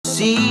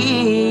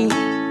see.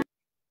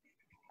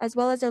 As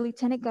well as our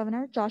Lieutenant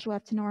Governor, Joshua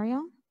F.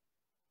 Tenorio.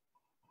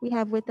 We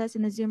have with us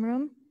in the Zoom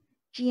room,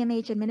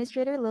 GMH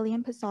Administrator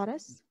Lillian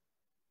Posadas.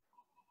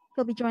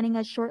 He'll be joining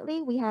us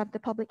shortly. We have the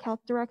Public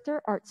Health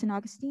Director, Art St.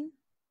 Augustine.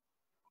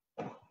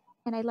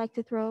 And I'd like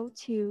to throw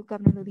to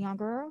Governor Lilian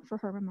Guerrero for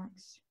her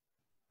remarks.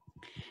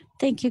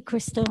 Thank you,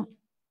 Crystal.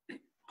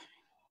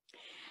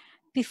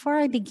 Before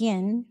I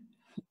begin,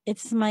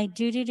 it's my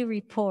duty to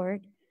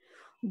report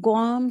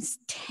Guam's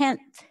 10th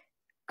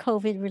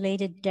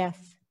COVID-related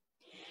death.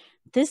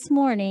 This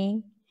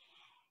morning,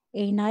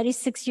 a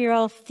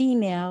 96-year-old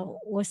female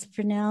was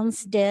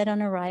pronounced dead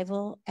on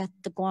arrival at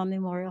the Guam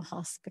Memorial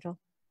Hospital.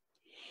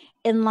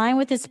 In line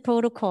with this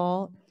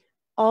protocol,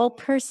 all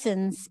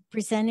persons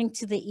presenting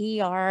to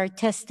the ER are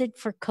tested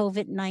for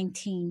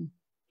COVID-19.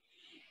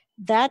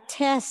 That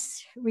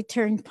test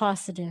returned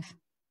positive.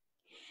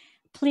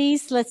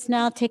 Please, let's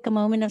now take a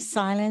moment of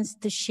silence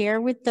to share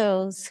with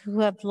those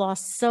who have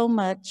lost so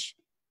much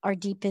our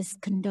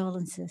deepest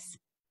condolences.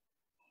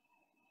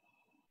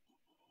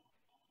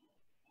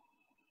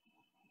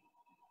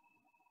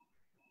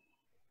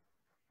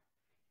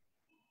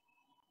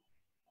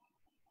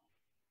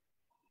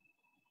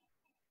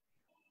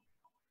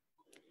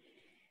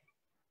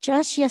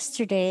 Just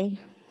yesterday,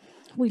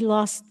 we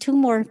lost 2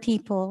 more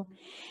people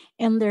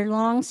in their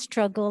long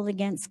struggle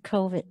against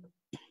COVID.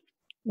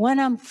 One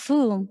of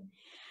whom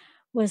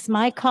was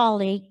my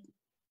colleague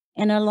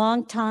and a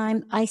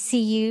longtime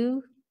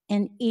ICU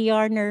and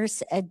ER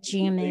nurse at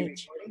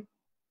GMH.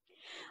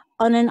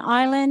 On an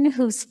island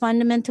whose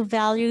fundamental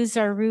values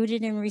are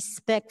rooted in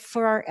respect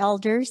for our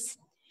elders,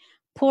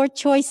 poor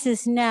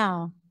choices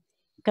now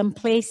can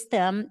place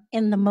them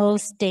in the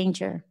most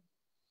danger.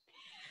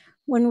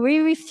 When we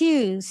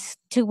refuse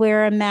to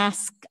wear a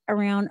mask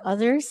around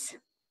others,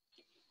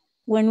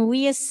 when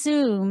we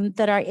assume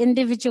that our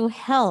individual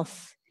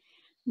health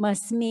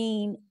must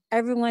mean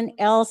everyone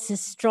else is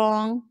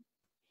strong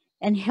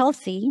and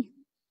healthy,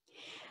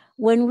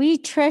 when we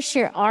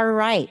treasure our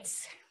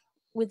rights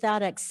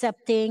without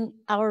accepting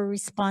our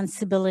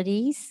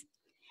responsibilities,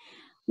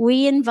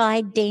 we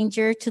invite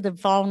danger to the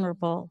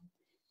vulnerable,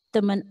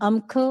 the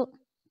manumko,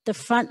 the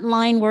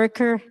frontline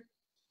worker,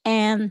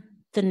 and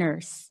the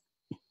nurse.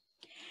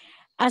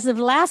 As of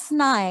last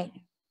night,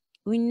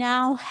 we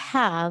now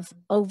have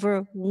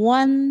over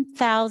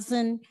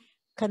 1,000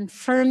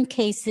 confirmed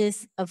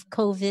cases of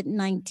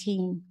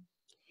COVID-19.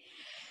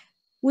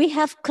 We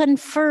have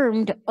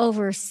confirmed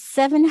over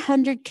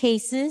 700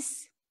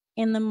 cases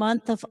in the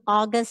month of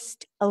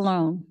August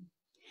alone.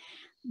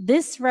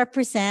 This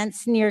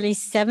represents nearly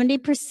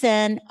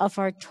 70% of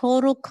our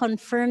total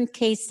confirmed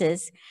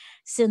cases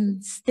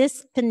since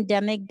this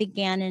pandemic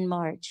began in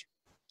March.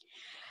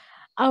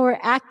 Our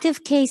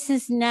active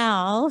cases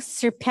now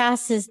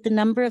surpasses the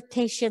number of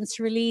patients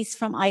released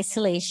from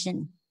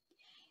isolation,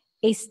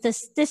 a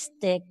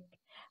statistic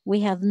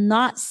we have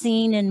not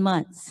seen in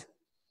months.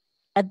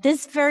 At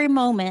this very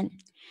moment,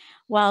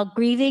 while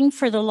grieving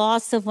for the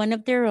loss of one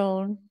of their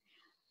own,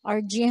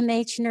 our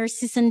GMH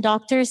nurses and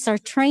doctors are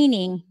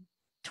treating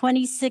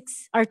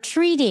 26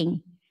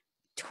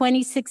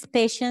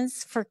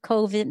 patients for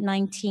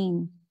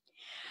COVID-19.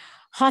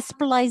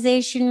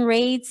 Hospitalization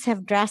rates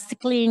have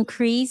drastically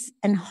increased,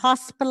 and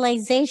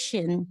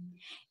hospitalization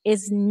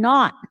is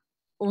not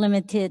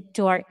limited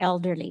to our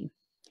elderly.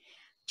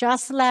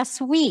 Just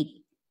last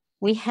week,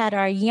 we had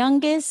our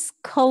youngest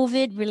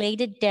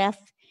COVID-related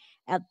death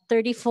at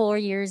 34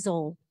 years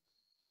old.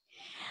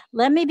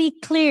 Let me be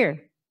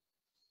clear.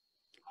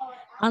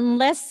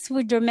 Unless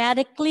we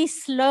dramatically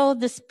slow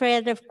the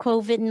spread of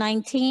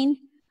COVID-19,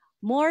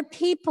 more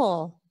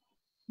people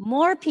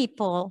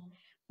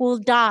will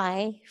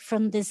die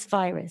from this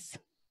virus.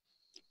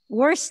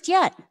 Worst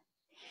yet,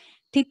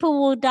 people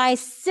will die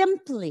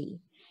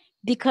simply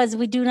because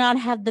we do not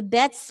have the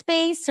bed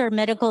space or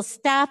medical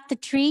staff to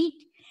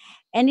treat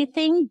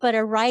anything but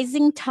a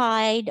rising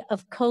tide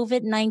of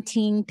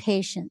COVID-19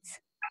 patients.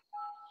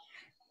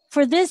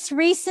 For this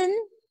reason,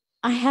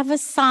 I have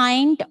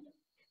assigned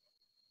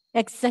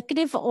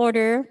Executive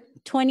Order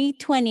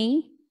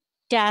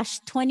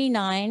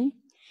 2020-29,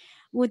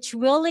 which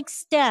will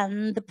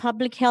extend the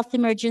public health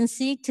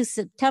emergency to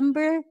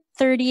September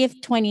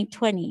 30th,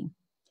 2020.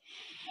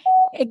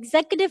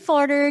 Executive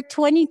Order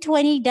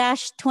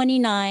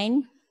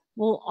 2020-29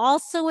 will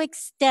also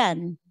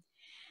extend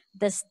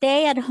the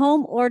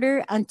stay-at-home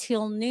order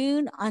until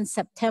noon on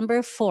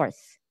September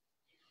 4th.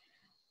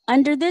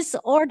 Under this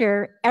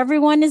order,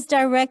 everyone is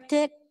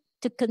directed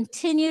to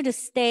continue to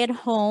stay at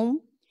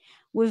home,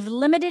 with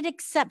limited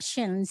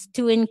exceptions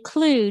to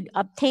include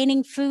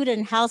obtaining food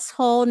and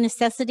household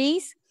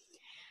necessities,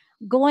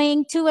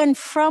 going to and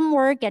from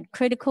work at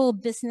critical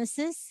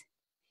businesses,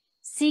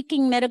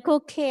 seeking medical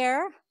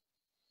care,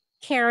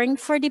 caring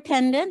for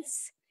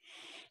dependents,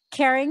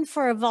 caring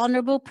for a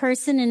vulnerable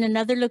person in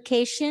another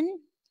location,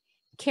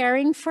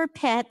 caring for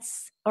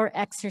pets, or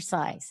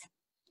exercise.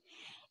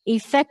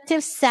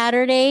 Effective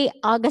Saturday,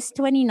 August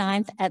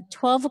 29th at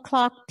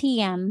 12:00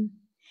 p.m.,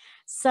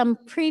 some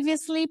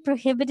previously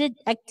prohibited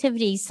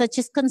activities such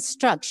as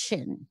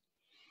construction,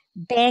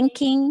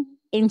 banking,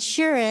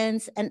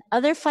 insurance, and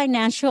other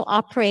financial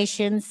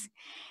operations,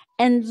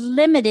 and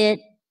limited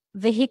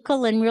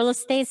vehicle and real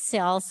estate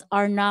sales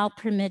are now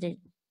permitted.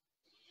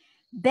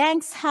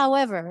 Banks,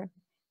 however,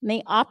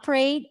 may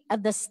operate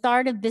at the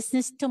start of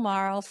business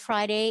tomorrow,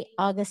 Friday,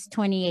 August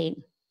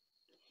 28th.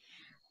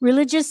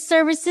 Religious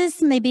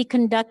services may be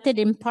conducted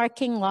in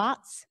parking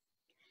lots.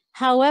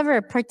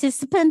 However,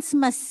 participants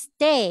must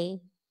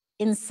stay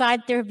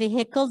inside their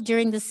vehicle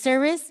during the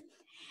service,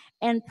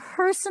 and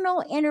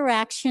personal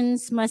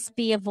interactions must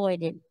be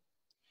avoided.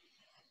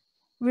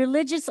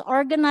 Religious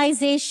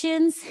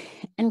organizations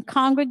and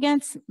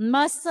congregants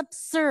must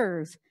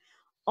observe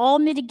all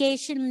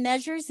mitigation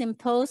measures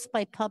imposed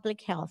by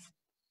public health.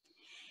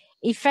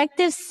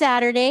 Effective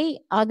Saturday,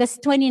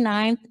 August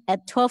 29th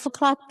at 12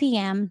 o'clock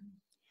p.m.,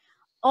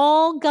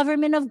 all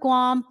Government of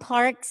Guam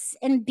parks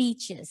and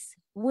beaches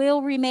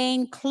will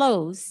remain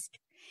closed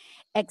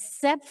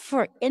except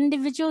for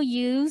individual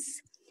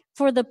use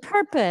for the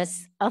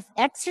purpose of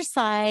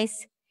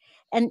exercise,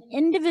 and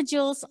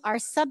individuals are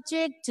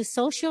subject to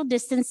social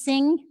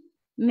distancing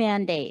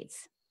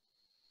mandates.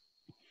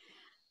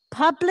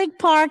 Public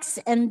parks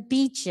and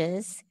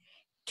beaches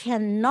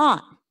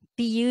cannot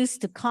be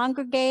used to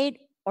congregate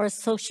or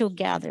social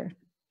gather.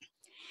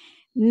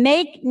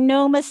 Make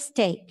no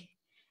mistake,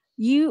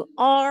 you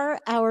are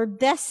our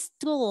best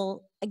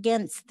tool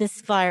against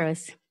this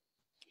virus.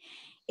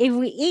 If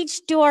we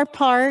each do our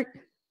part,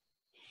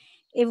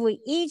 if we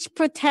each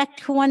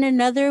protect one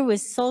another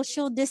with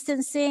social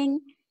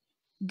distancing,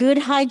 good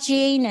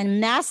hygiene,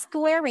 and mask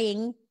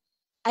wearing,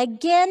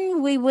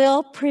 again, we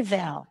will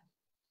prevail.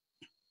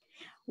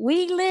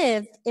 We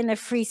live in a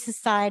free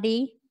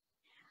society.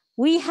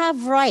 We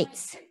have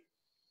rights,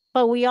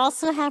 but we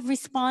also have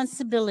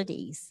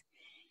responsibilities.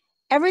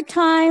 Every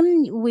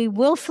time we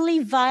willfully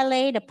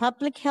violate a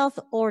public health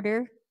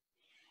order,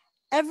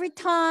 every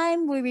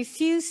time we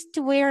refuse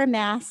to wear a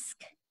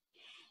mask,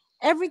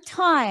 every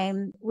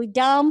time we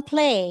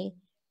downplay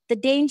the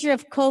danger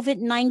of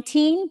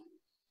COVID-19,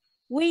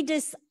 we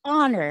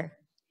dishonor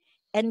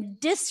and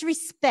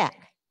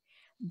disrespect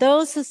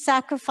those who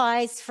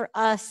sacrifice for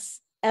us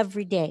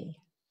every day.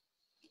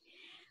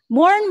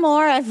 More and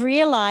more, I've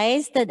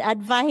realized that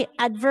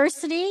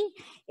adversity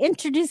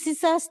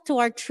introduces us to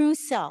our true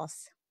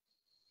selves.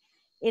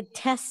 It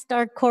tests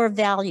our core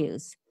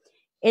values.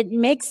 It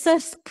makes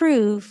us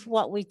prove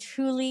what we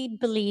truly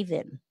believe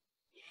in.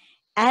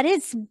 At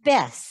its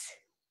best,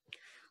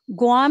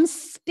 Guam's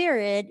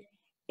spirit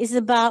is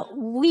about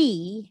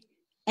we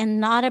and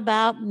not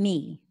about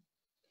me.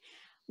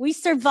 We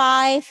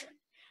survive,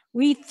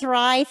 we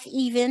thrive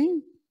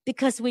even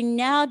because we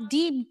know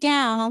deep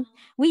down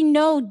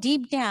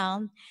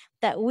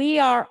that we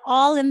are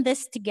all in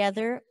this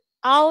together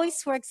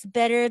always works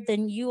better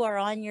than you are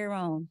on your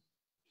own.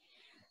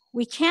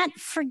 We can't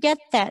forget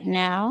that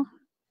now.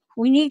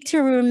 We need to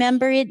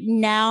remember it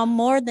now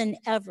more than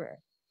ever.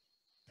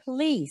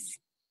 Please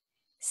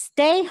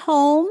stay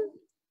home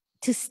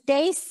to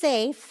stay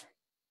safe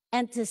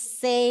and to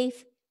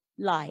save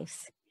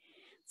lives.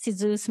 Si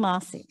Zeus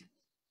Masi.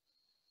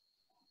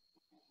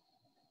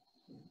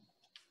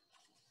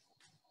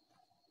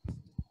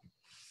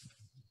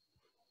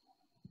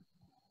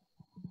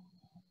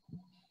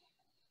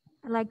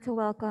 I'd like to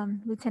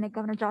welcome Lieutenant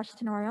Governor Josh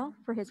Tenorio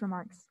for his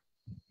remarks.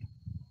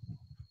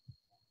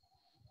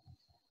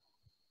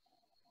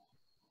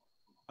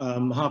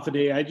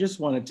 Hafaday, I just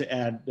wanted to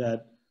add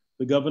that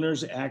the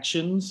governor's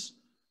actions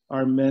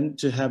are meant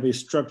to have a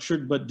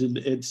structured, but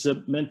it's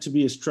meant to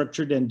be a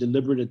structured and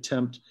deliberate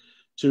attempt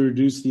to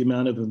reduce the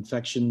amount of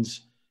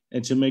infections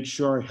and to make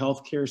sure our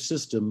healthcare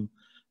system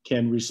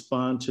can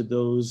respond to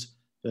those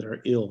that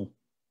are ill.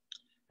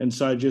 And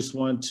so I just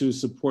want to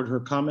support her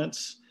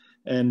comments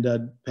and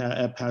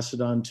pass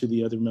it on to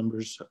the other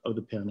members of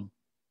the panel.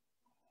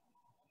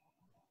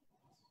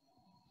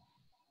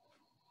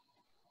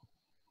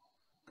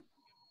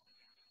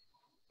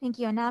 Thank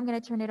you. And now I'm going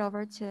to turn it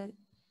over to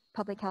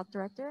Public Health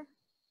Director,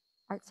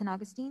 Art San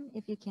Agustin,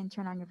 if you can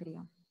turn on your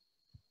video.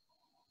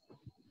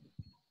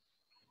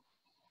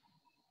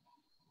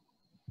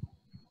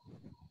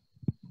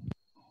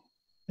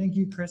 Thank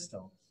you,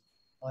 Crystal.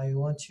 I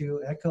want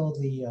to echo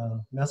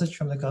the message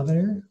from the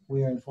governor.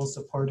 We are in full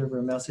support of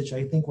her message.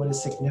 I think what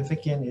is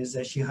significant is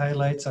that she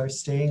highlights our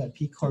staying at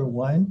PCOR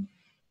 1,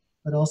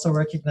 but also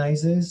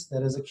recognizes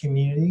that as a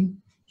community,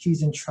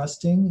 she's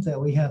entrusting that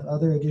we have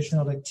other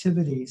additional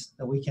activities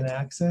that we can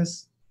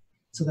access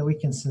so that we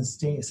can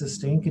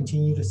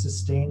continue to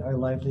sustain our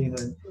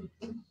livelihood.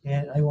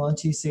 And I want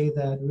to say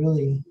that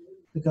really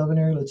the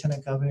governor,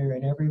 lieutenant governor,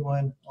 and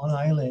everyone on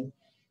island,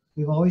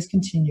 we've always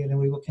continued and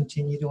we will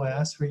continue to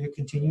ask for your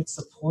continued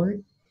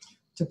support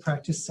to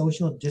practice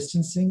social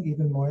distancing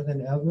even more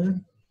than ever.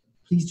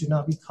 Please do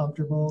not be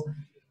comfortable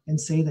and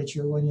say that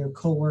when your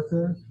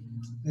coworker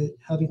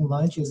having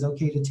lunch is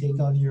okay to take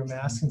off your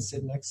mask and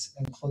sit next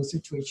and closer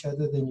to each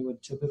other than you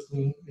would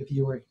typically if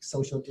you were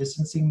social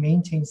distancing.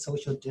 Maintain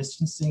social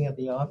distancing at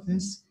the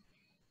office.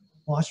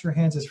 Wash your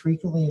hands as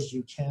frequently as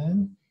you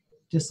can.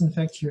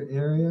 Disinfect your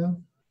area.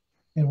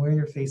 and wear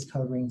your face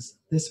coverings.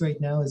 This right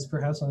now is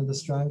perhaps one of the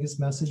strongest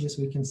messages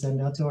we can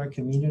send out to our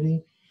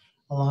community,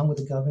 along with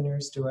the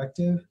governor's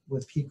directive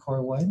with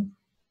PCOR 1.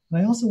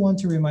 And I also want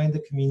to remind the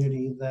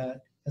community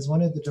that as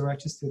one of the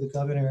directives through the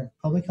governor,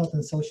 Public Health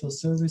and Social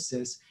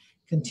Services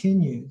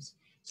continues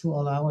to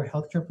allow our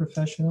healthcare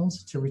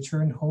professionals to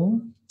return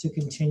home to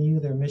continue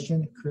their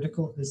mission,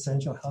 critical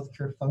essential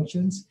healthcare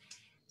functions.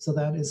 So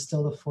that is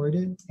still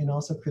afforded, and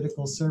also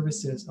critical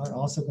services are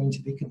also going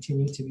to be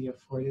continued to be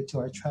afforded to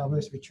our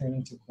travelers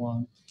returning to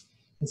Guam.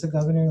 And so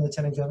Governor and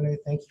Lieutenant Governor,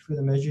 thank you for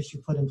the measures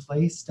you put in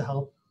place to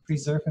help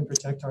preserve and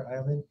protect our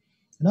island.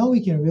 And all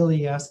we can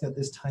really ask at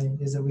this time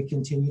is that we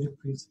continue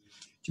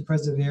to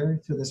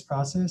persevere through this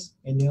process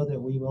and know that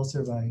we will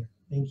survive.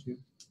 Thank you.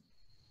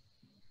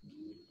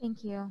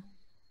 Thank you.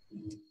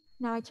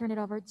 Now I turn it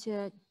over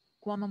to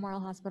Guam Memorial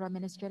Hospital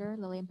Administrator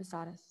Lillian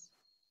Posadas.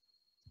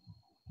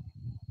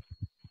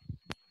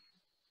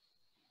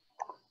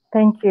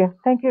 Thank you.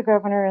 Thank you,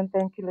 Governor, and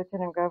thank you,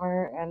 Lieutenant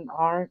Governor and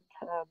Art,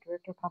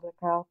 Director of Public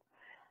Health.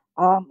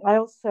 I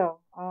also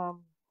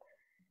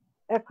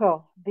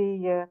echo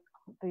the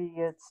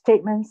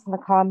statements and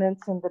the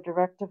comments and the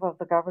directive of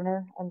the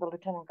Governor and the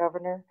Lieutenant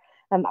Governor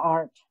and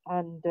Art.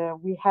 And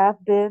we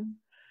have been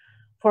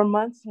for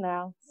months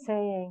now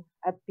saying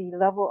at the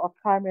level of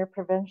primary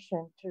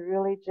prevention to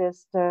really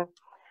just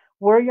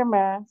wear your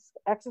mask,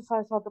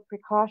 exercise all the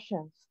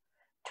precautions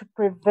to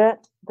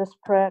prevent the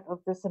spread of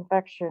this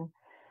infection.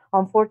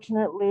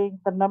 Unfortunately,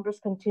 the numbers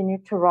continue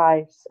to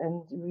rise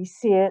and we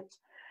see it.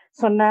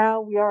 So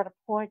now we are at a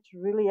point to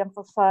really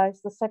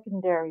emphasize the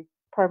secondary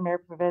primary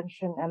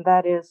prevention. And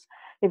that is,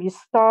 if you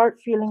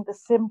start feeling the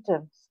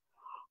symptoms,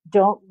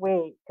 don't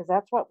wait, because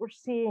that's what we're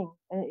seeing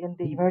in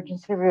the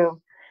emergency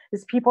room,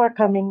 is people are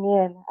coming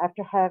in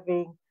after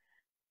having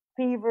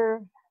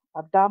fever,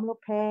 abdominal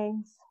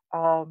pains,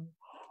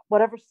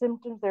 whatever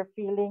symptoms they're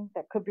feeling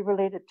that could be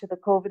related to the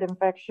COVID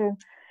infection.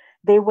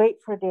 They wait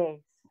for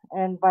days.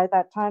 And by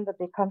that time that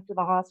they come to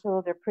the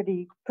hospital, they're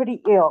pretty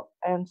ill.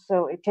 And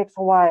so it takes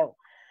a while.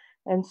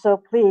 And so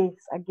please,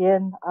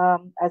 again,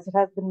 as it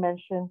has been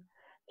mentioned,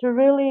 to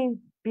really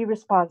be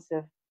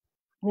responsive,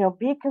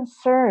 be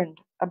concerned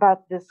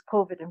about this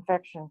COVID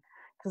infection,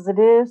 because it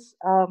is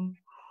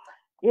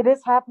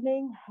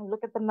happening.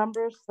 Look at the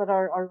numbers that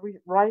are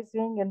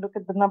rising, and look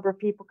at the number of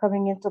people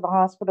coming into the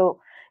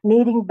hospital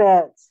needing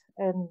beds.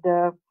 And,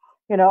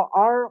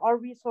 our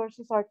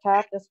resources are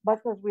tapped as much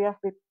as we have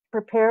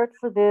prepared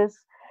for this.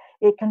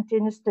 It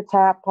continues to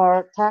tax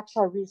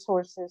our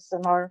resources,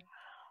 and our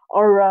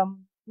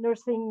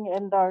nursing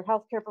and our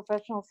healthcare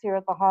professionals here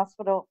at the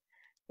hospital.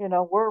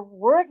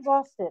 We're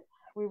exhausted.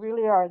 We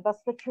really are.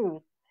 That's the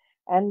truth.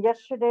 And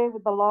yesterday,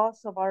 with the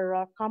loss of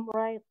our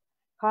comrade,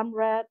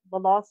 the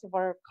loss of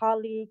our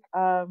colleague,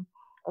 a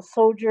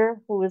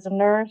soldier who is a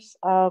nurse,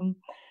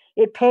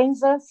 it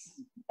pains us,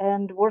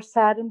 and we're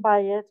saddened by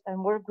it,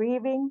 and we're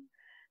grieving.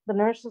 The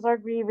nurses are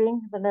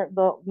grieving,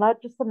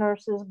 not just the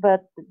nurses,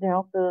 but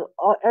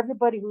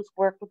everybody who's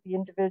worked with the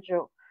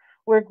individual.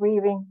 We're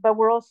grieving, but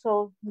we're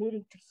also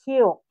needing to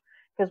heal,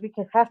 because we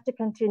have to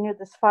continue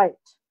this fight.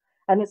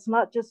 And it's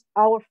not just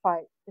our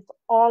fight, it's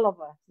all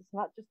of us. It's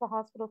not just the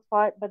hospital's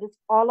fight, but it's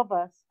all of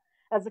us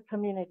as a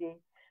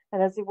community.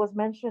 And as it was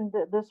mentioned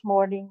this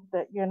morning,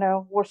 that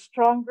we're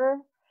stronger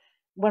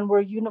when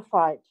we're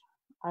unified,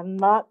 and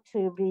not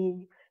to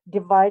be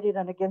divided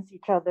and against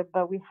each other,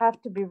 but we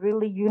have to be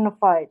really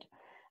unified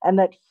and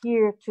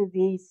adhere to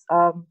these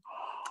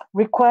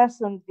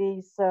requests and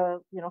these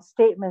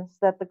statements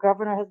that the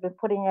governor has been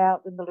putting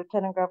out, and the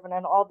lieutenant governor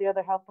and all the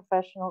other health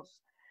professionals,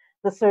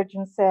 the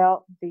surgeon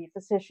cell, the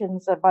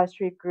physicians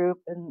advisory group,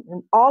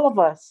 and all of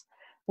us.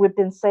 We've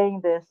been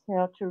saying this,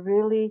 to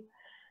really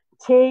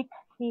take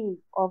heed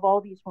of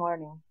all these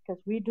warnings,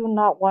 because we do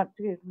not want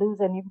to lose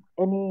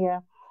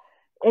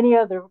any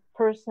other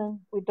person.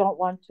 We don't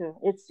want to.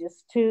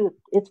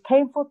 It's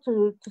painful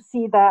to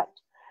see that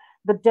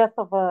the death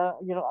of a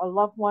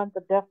loved one,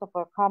 the death of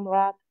a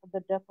comrade, the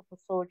death of a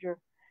soldier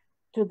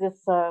to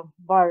this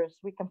virus.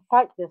 We can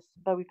fight this,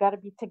 but we got to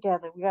be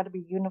together. We got to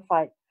be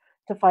unified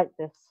to fight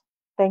this.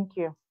 Thank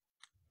you.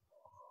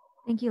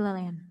 Thank you,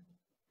 Lillian.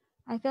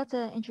 I failed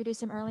to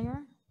introduce him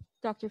earlier.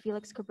 Dr.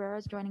 Felix Cabrera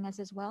is joining us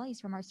as well. He's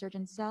from our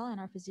surgeon cell and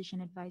our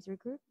physician advisory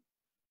group.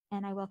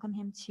 And I welcome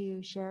him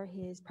to share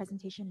his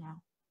presentation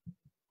now.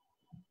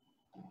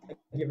 Thank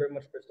you very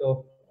much,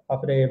 Crystal.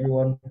 Good day,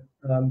 everyone.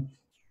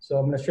 So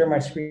I'm going to share my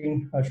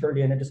screen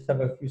shortly, and I just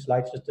have a few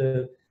slides just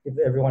to give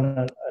everyone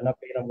an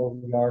update on where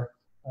we are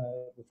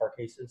with our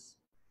cases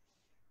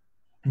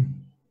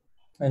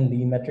and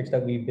the metrics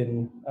that we've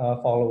been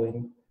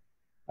following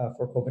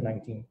for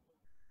COVID-19.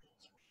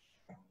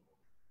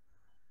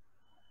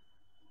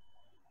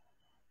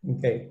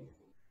 Okay,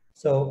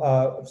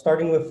 so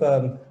starting with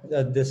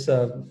this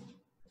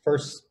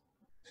first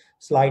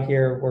slide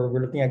here, where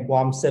we're looking at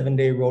Guam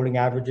 7-day rolling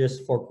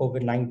averages for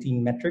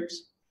COVID-19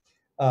 metrics.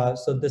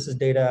 So this is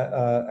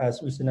data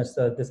as recent as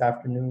this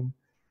afternoon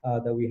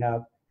that we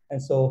have.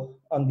 And so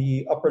on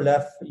the upper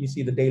left, you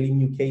see the daily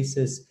new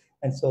cases.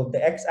 And so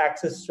the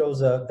x-axis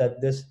shows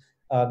that this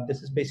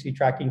This is basically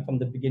tracking from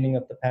the beginning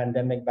of the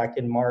pandemic back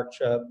in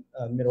March,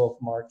 middle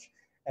of March.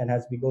 And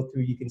as we go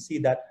through, you can see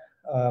that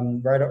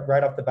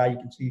right off the bat, you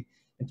can see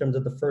in terms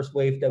of the first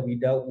wave that we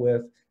dealt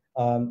with,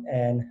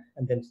 and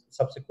then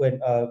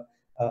subsequent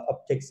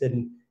upticks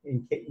in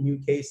new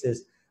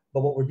cases.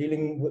 But what we're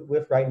dealing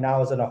with right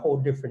now is on a whole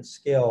different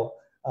scale.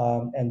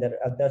 And that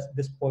at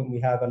this point, we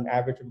have an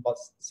average of about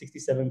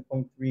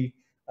 67.3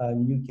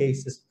 new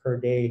cases per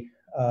day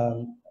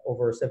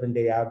over a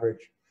 7-day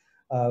average.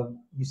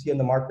 You see on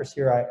the markers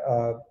here, I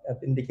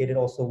have indicated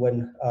also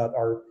when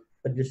our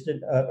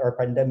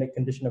pandemic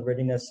condition of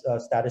readiness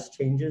status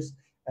changes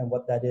and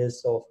what that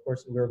is. So of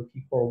course, we're in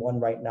P41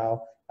 right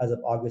now as of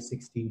August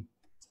 16.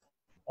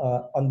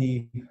 On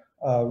the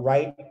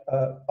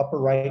upper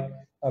right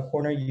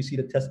corner, you see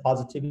the test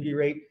positivity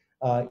rate.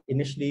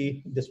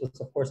 Initially, this was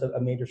of course a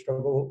major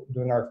struggle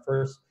during our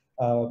first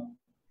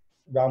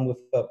round with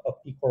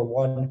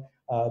P41,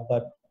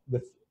 but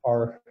with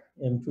our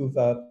improved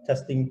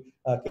testing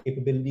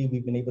capability,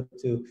 we've been able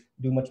to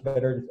do much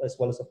better, as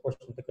well as of course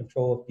with the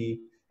control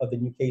of the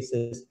new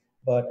cases.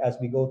 But as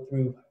we go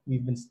through,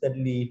 we've been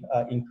steadily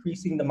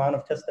increasing the amount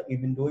of tests that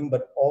we've been doing,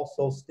 but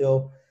also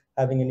still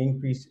having an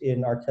increase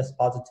in our test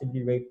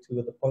positivity rate to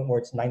the point where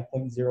it's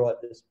 9.0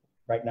 at this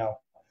right now.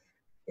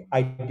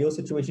 Ideal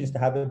situation is to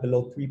have it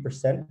below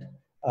 3%.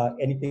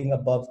 Anything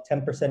above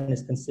 10%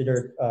 is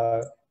considered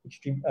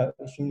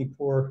extremely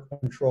poor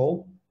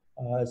control.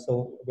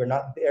 So we're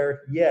not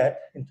there yet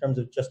in terms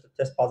of just the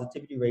test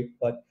positivity rate,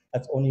 but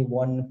that's only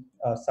one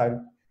side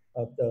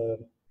of the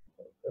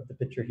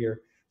picture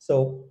here.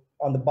 So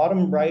on the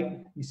bottom right,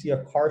 you see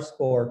a CAR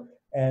score.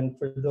 And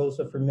for those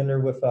who are familiar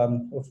with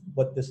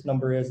what this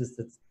number is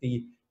it's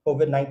the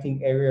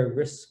COVID-19 area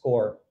risk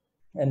score.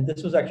 And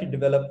this was actually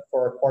developed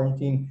for our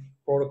quarantine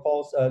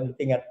protocols,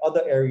 looking at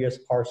other areas'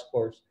 CAR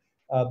scores.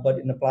 But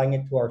in applying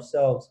it to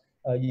ourselves,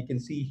 you can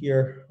see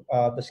here,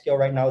 the scale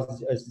right now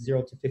is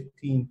 0 to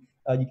 15.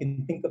 You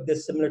can think of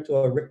this similar to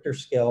a Richter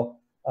scale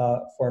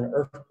for an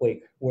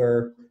earthquake,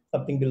 where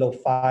something below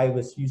 5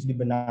 is usually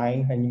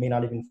benign and you may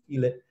not even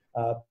feel it.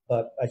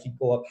 But as you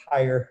go up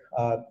higher,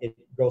 it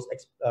grows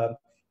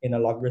in a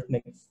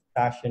logarithmic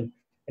fashion.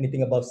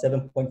 Anything above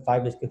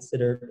 7.5 is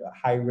considered a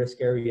high risk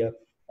area.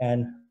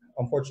 And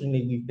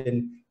unfortunately, we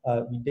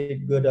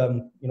did good,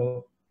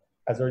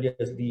 as early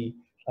as the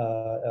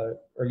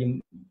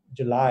early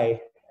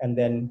July, and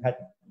then had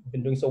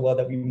been doing so well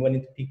that we went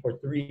into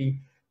P43.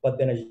 But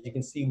then as you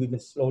can see, we've been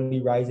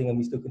slowly rising and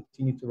we still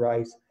continue to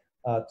rise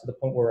to the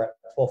point where we're at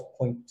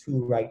 12.2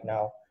 right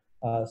now.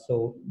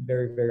 So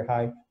very, very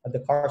high. The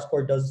CAR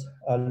score does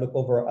look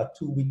over a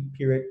 2-week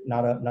period,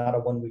 not a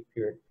 1-week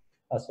period.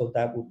 So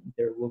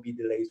there will be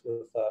delays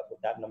with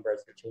that number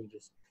as it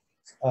changes.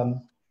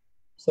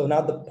 So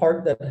now the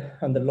part that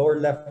on the lower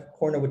left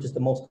corner, which is the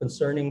most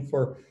concerning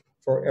for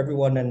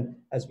everyone, and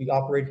as we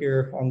operate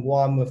here on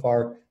Guam with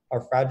our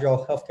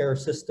fragile healthcare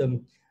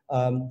system,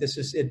 this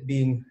is it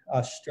being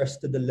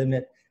stressed to the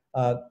limit,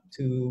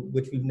 to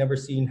which we've never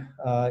seen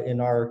in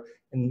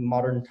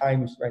modern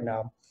times right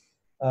now.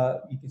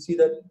 You can see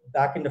that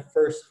back in the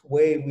first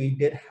wave, we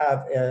did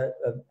have an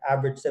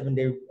average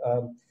 7-day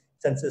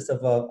census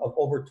of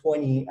over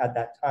 20 at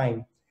that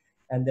time.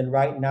 And then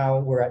right now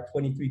we're at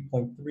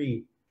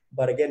 23.3.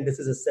 But again, this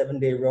is a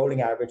 7-day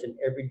rolling average and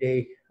every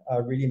day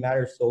really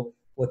matters. So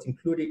what's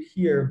included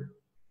here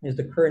is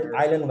the current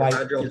island-wide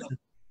census.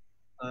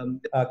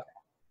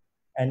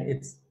 And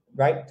it's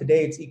right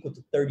today, it's equal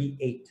to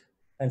 38.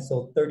 And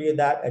so 30 of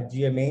that at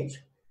GMH,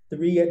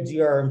 3 at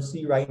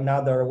GRMC right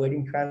now that are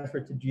awaiting transfer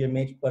to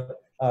GMH, but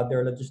there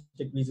are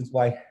logistic reasons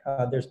why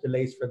there's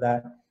delays for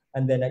that.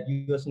 And then at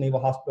U.S.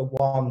 Naval Hospital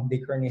Guam, they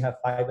currently have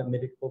 5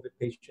 admitted COVID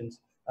patients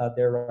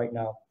there right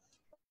now.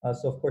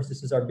 So of course,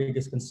 this is our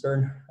biggest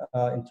concern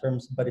in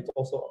terms, but it's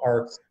also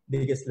our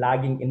biggest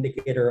lagging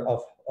indicator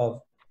of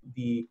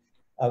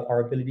our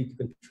ability to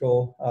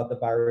control the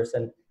virus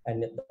and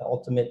the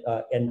ultimate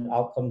end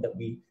outcome that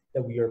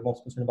we are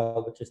most concerned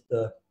about, which is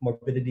the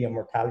morbidity and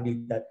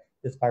mortality that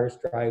this virus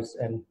drives,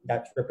 and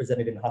that's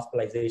represented in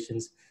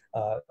hospitalizations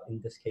in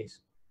this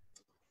case.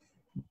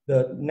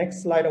 The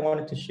next slide I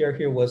wanted to share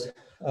here was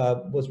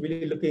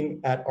really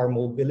looking at our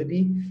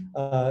mobility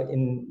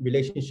in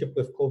relationship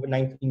with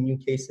COVID-19 new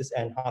cases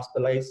and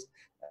hospitalized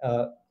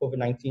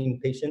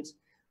COVID-19 patients.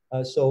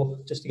 So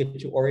just to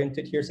get you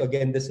oriented here, so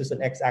again, this is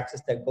an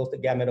x-axis that goes the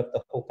gamut of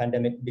the whole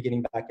pandemic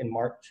beginning back in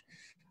March.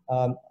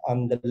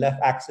 On the left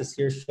axis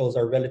here shows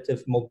our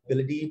relative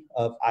mobility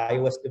of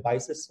iOS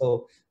devices.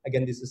 So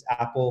again, this is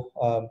Apple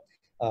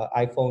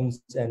iPhones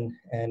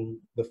and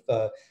with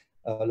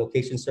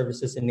location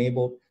services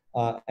enabled.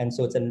 And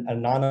so it's an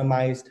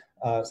anonymized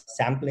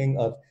sampling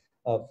of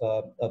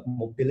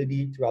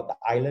mobility throughout the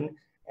island.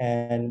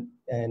 And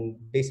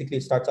basically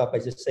it starts off by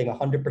just saying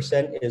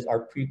 100% is our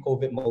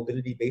pre-COVID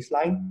mobility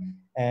baseline.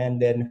 And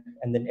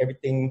then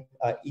everything,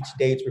 each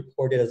day it's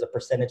recorded as a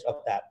percentage of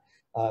that.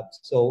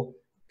 So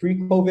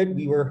pre-COVID,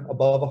 we were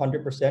above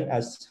 100%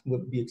 as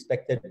would be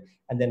expected.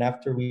 And then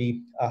after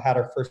we had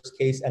our first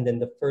case and then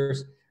the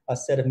first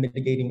set of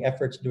mitigating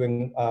efforts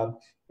during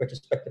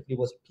retrospectively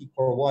was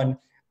PCOR 1,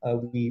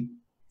 we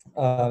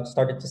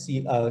started to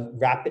see a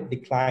rapid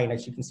decline.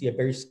 As you can see, a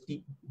very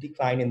steep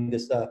decline in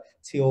this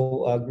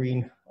teal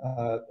green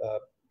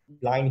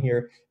line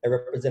here that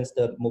represents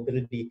the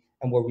mobility,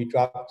 and where we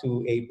dropped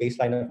to a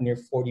baseline of near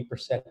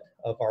 40%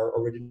 of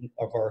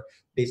our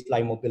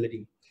baseline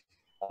mobility.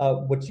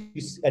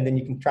 And then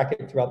you can track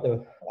it throughout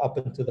up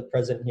into the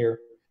present here.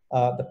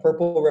 The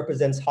purple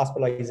represents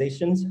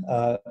hospitalizations.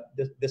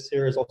 This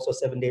here is also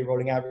a 7-day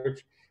rolling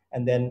average,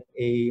 and then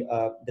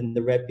then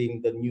the red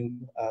being the new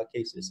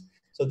cases.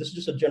 So this is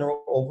just a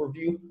general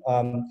overview,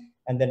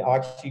 and then I'll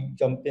actually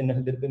jump in a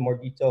little bit more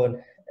detail and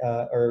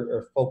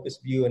or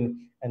focused view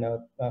and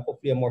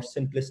hopefully a more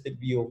simplistic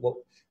view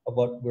of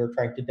what we're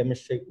trying to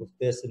demonstrate with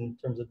this in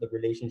terms of the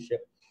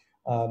relationship.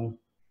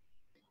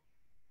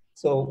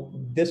 So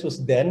this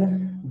was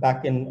then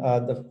back in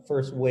the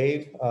first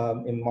wave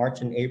in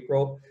March and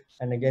April.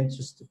 And again,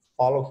 just to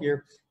follow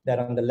here, that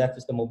on the left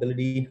is the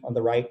mobility, on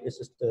the right is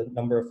just the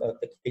number of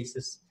the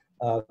cases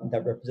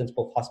that represents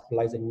both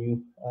hospitalized and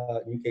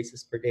new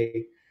cases per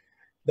day.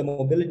 The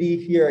mobility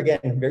here, again,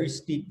 very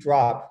steep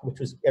drop, which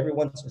was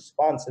everyone's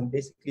response. And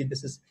basically,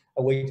 this is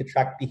a way to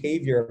track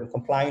behavior and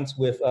compliance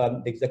with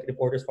the executive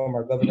orders from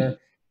our governor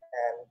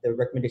and the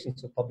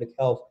recommendations of public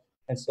health.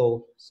 And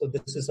so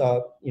this is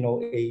a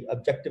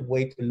objective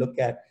way to look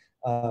at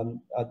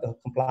the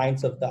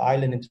compliance of the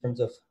island in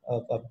terms of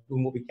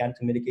doing what we can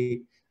to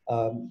mitigate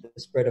the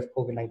spread of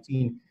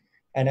COVID-19.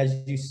 And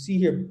as you see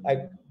here,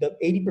 the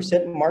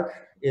 80% mark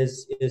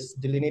is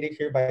delineated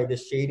here by the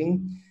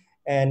shading.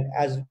 And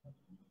as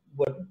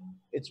what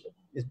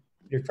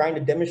you're trying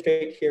to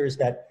demonstrate here is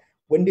that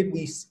when did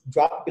we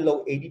drop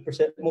below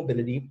 80%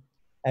 mobility?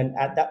 And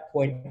at that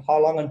point,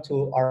 how long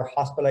until our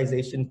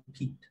hospitalization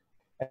peaked?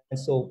 And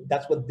so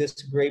that's what this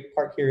gray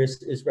part here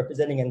is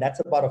representing. And that's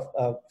about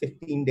a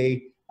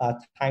 15-day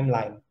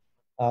timeline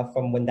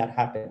from when that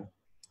happened.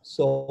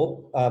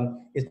 So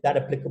is that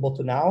applicable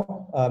to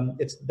now?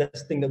 It's the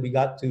best thing that we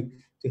got to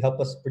help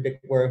us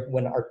predict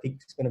when our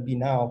peak is going to be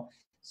now.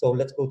 So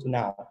let's go to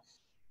now.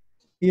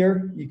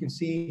 Here you can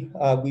see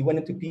we went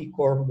into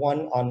PCOR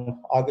 1 on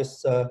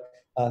August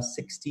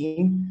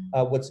 16.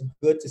 What's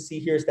good to see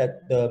here is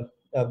that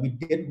we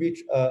did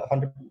reach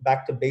 100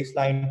 back to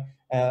baseline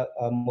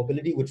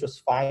mobility, which was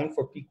fine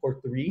for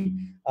PCOR 3,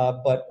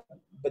 but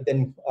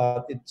then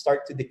it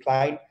started to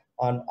decline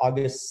on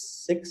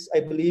August 6, I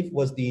believe,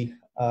 was the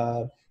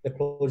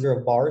closure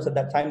of bars at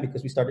that time,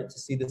 because we started to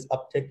see this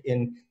uptick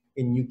in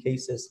new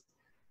cases.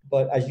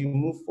 But as you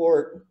move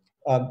forward,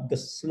 the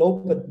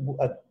slope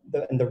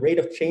and the rate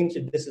of change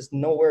in this is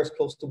nowhere as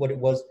close to what it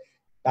was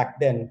back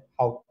then,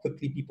 how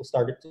quickly people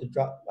started to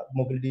drop,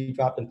 mobility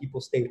dropped and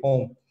people stayed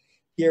home.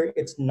 Here,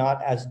 it's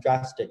not as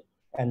drastic,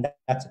 and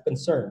that's a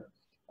concern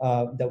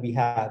that we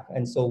have.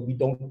 And so we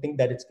don't think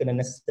that it's gonna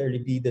necessarily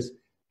be this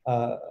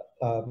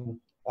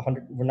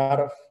 100, we're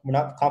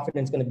not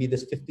confident it's gonna be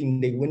this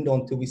 15-day window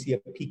until we see a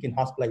peak in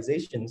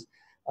hospitalizations,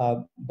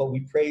 but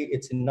we pray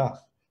it's enough.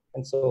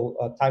 And so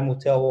time will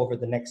tell over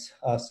the next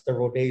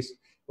several days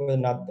whether or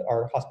not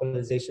our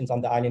hospitalizations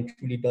on the island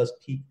truly does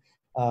peak.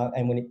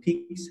 And when it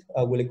peaks,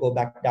 will it go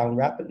back down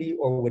rapidly,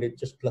 or would it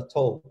just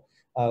plateau?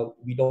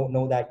 We don't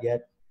know that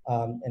yet.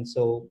 And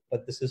so,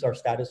 but this is our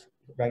status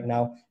right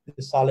now.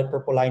 The solid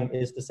purple line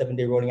is the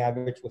 7-day rolling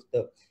average with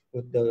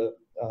the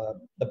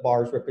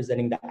bars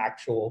representing the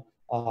actual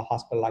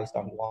hospitalized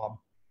on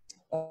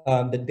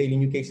Guam. The daily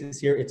new cases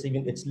here,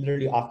 it's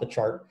literally off the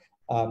chart.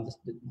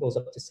 It goes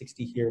up to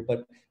 60 here,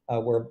 but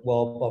we're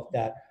well above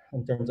that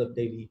in terms of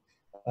daily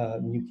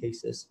new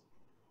cases.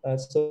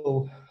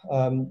 So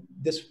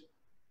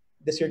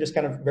this here just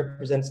kind of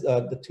represents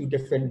the two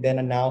different then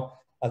and now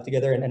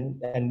together.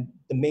 And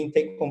the main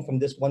take home from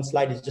this one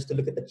slide is just to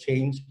look at the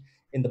change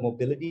in the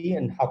mobility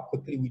and how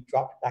quickly we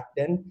dropped back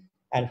then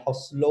and how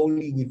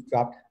slowly we've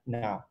dropped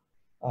now.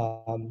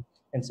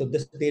 And so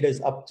this data is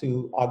up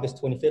to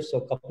August 25th, so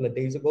a couple of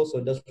days ago. So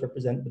it does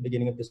represent the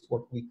beginning of this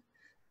work week.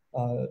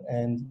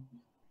 And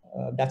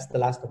that's the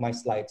last of my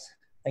slides.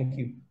 Thank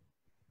you.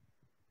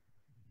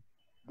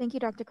 Thank you,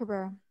 Dr.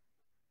 Cabrera.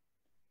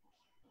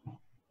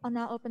 I'll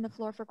now open the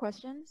floor for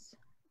questions.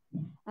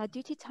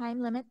 Due to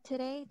time limit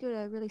today, due to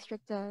a really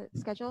strict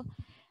schedule,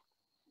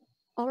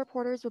 all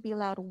reporters will be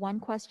allowed one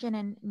question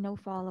and no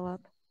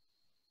follow-up.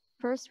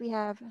 First, we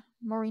have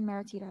Maureen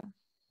Maritita.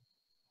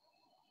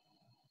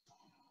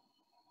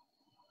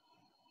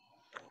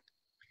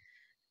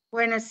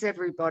 Buenas,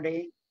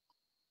 everybody.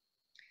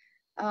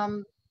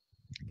 I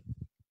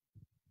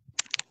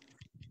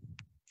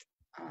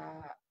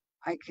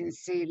can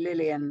see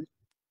Lillian.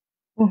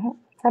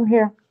 I'm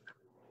here.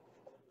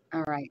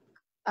 All right.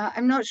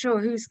 I'm not sure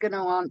who's going to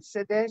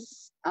answer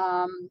this,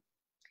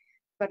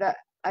 but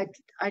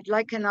I'd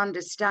like an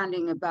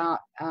understanding about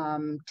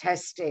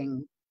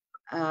testing,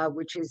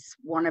 which is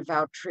one of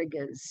our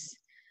triggers.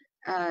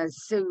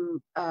 So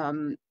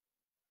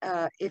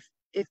if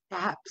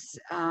perhaps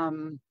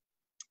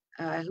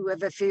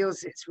whoever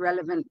feels it's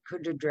relevant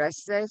could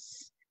address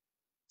this.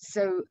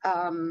 So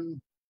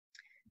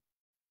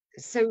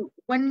so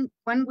when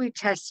we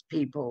test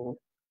people,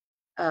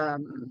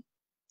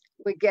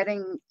 we're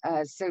getting,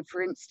 so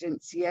for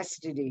instance,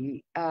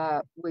 yesterday,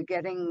 we're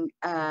getting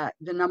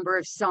the number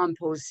of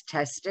samples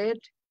tested.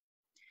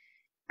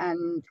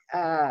 And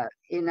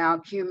in our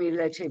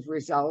cumulative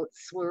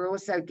results, we're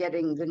also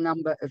getting the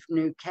number of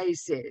new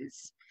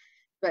cases.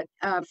 But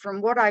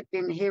from what I've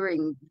been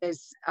hearing,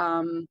 there's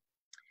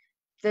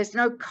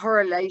no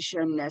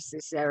correlation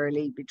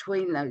necessarily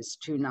between those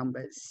two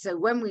numbers. So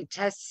when we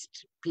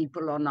test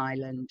people on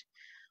island,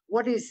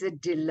 what is the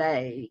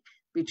delay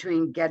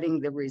between getting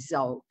the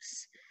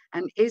results?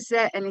 And is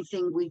there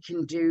anything we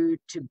can do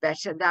to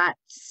better that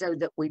so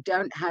that we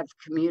don't have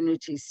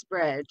community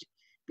spread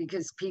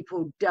because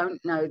people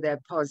don't know they're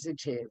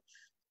positive?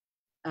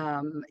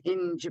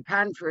 In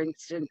Japan, for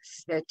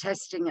instance, they're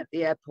testing at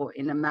the airport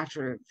in a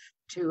matter of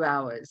 2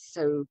 hours.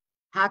 So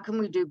how can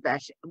we do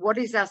better? What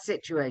is our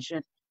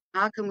situation?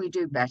 How can we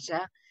do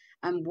better?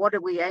 And what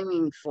are we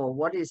aiming for?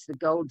 What is the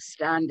gold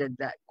standard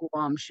that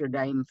Guam should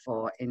aim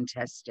for in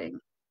testing?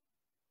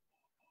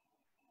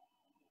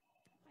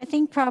 I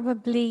think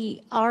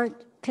probably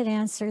Art could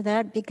answer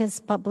that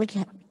because public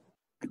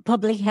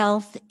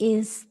health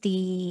is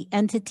the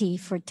entity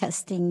for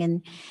testing,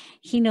 and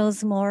he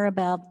knows more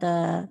about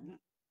the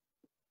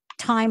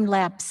time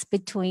lapse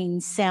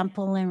between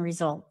sample and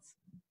results.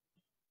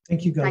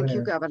 Thank you, Governor. Thank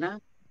you, Governor.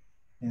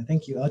 Yeah,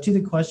 thank you. To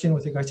the question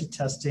with regards to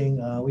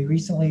testing, we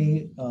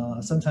recently,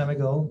 some time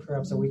ago,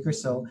 perhaps a week or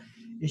so,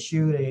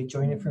 issued a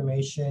joint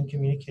information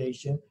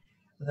communication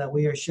that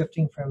we are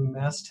shifting from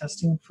mass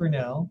testing for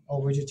now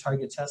over to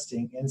target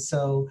testing. And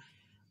so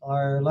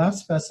our lab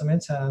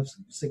specimens have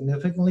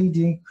significantly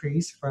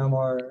decreased from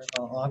our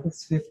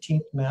August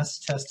 15th mass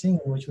testing,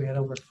 in which we had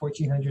over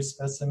 1,400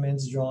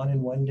 specimens drawn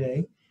in one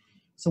day.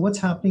 So what's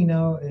happening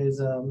now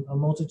is a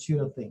multitude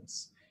of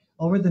things.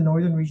 Over the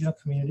Northern Regional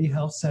Community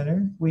Health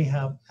Center, we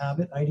have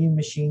Abbott ID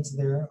machines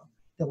there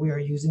that we are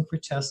using for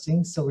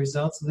testing. So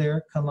results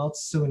there come out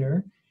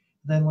sooner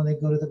than when they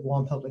go to the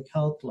Guam Public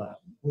Health Lab.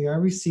 We are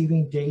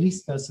receiving daily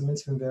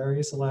specimens from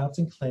various labs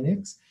and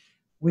clinics.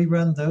 We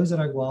run those at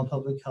our Guam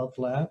Public Health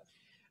Lab.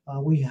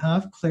 We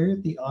have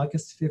cleared the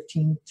August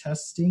 15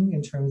 testing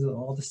in terms of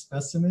all the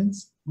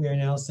specimens. We are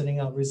now sending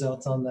out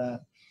results on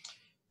that.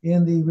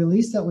 In the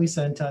release that we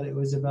sent out, it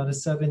was about a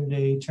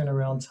 7-day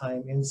turnaround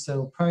time. And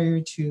so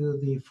prior to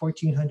the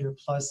 1,400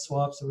 plus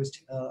swabs that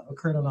was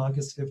occurred on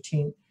August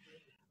 15th,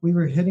 we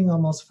were hitting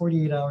almost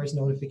 48 hours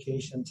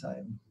notification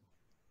time.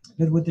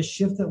 But with the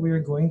shift that we are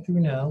going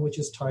through now, which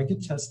is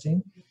target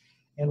testing,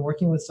 and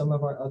working with some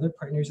of our other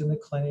partners in the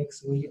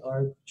clinics, we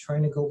are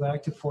trying to go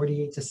back to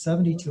 48 to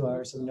 72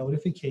 hours of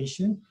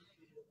notification.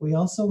 We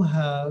also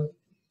have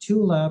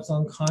 2 labs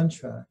on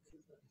contract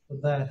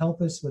that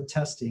help us with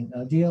testing,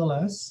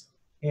 DLS,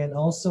 and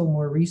also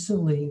more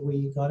recently,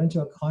 we got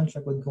into a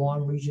contract with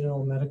Guam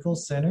Regional Medical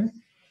Center.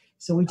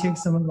 So we take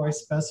some of our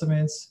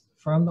specimens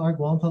from our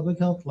Guam Public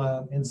Health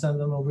Lab and send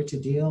them over to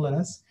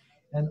DLS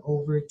and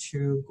over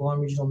to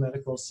Guam Regional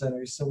Medical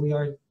Center. So we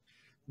are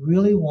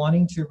really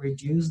wanting to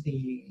reduce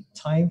the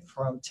time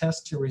from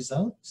test to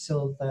result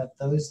so that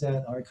those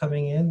that are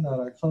coming in that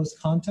are close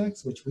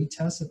contacts, which we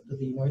test at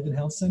the Northern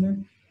Health Center,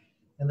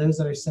 and those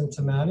that are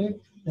symptomatic,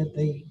 that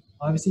they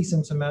obviously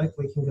symptomatic,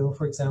 we can go,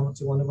 for example,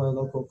 to one of our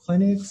local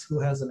clinics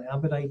who has an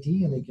Abbott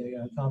ID and they get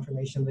a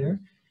confirmation there.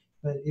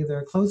 But if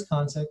they're a close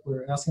contact,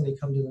 we're asking they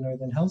come to the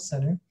Northern Health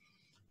Center,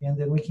 and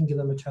then we can give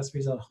them a test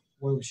result.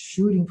 We're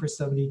shooting for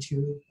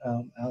 72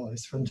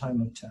 hours from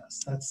time of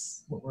test.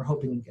 That's what we're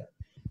hoping to get.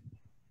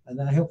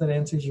 And I hope that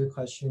answers your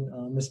question,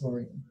 Ms.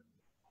 Maureen.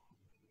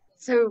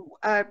 So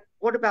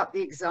what about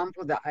the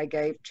example that I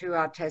gave,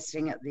 2-hour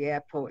testing at the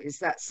airport? Is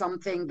that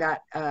something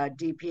that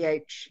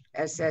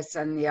DPHSS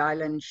and the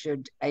island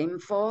should aim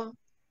for?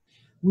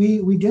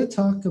 We did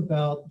talk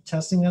about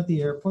testing at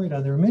the airport.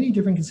 There are many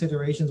different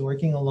considerations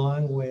working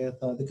along with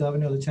the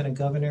governor, lieutenant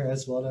governor,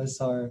 as well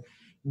as our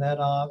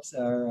MedOps,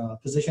 our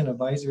physician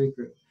advisory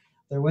group.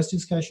 There was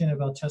discussion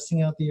about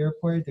testing at the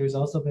airport. There's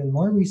also been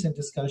more recent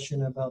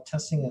discussion about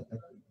testing at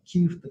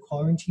the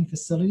quarantine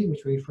facility,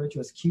 which we refer to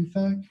as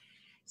QFAC.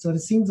 So it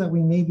seems that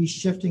we may be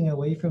shifting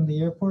away from the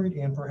airport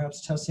and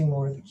perhaps testing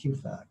more at the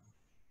QFAC.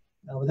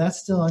 But that's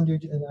still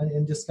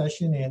in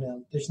discussion,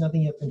 and there's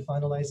nothing yet been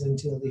finalized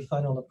until the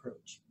final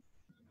approach.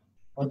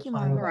 Thank you,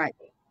 All right.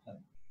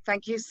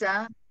 Thank you,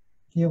 sir.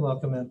 You're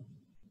welcome, ma'am.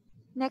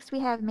 Next, we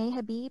have May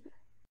Habib,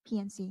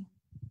 PNC.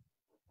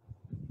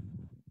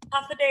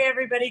 Half the day,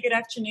 everybody. Good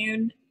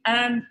afternoon.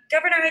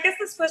 Governor, I guess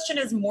this question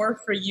is more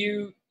for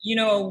you. You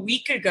know, a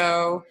week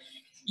ago,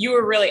 you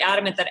were really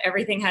adamant that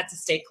everything had to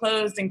stay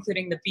closed,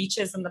 including the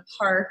beaches and the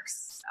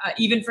parks,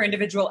 even for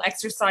individual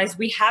exercise.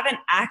 We haven't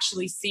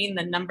actually seen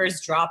the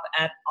numbers drop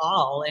at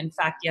all. In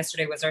fact,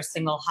 yesterday was our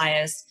single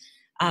highest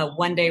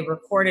one day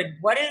recorded.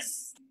 What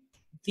is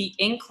the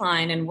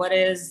incline and what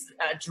is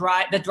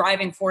the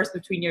driving force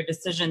between your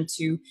decision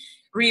to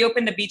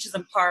reopen the beaches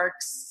and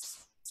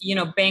parks? You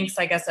know, banks,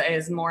 I guess,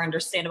 is more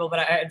understandable, but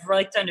I'd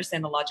like to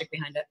understand the logic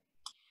behind it.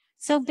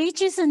 So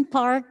beaches and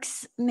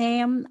parks,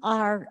 ma'am,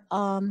 are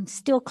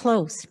still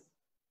closed.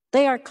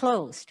 they are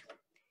closed.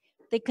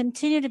 They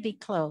continue to be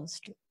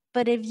closed.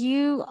 But if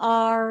you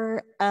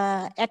are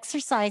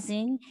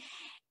exercising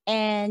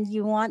and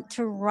you want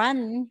to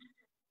run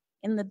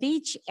in the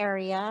beach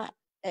area,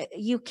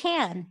 you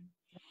can.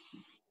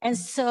 And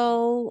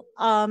so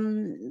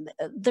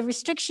the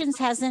restrictions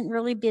hasn't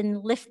really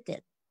been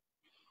lifted.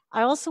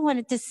 I also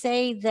wanted to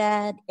say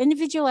that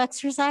individual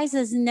exercise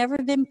has never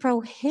been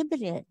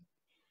prohibited.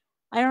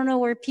 I don't know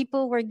where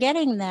people were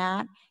getting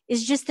that.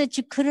 It's just that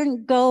you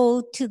couldn't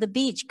go to the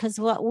beach, because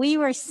what we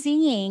were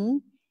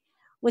seeing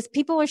was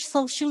people were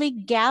socially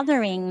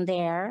gathering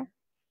there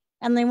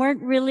and they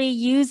weren't really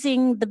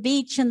using the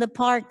beach and the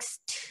parks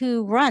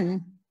to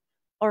run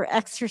or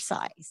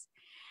exercise.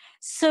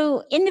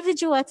 So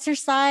individual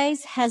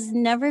exercise has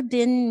never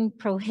been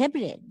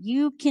prohibited.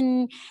 You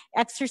can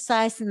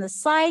exercise in the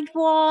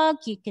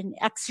sidewalk, you can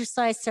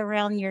exercise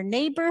around your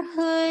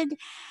neighborhood,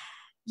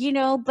 you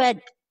know, but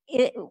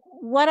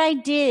what I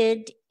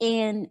did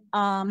in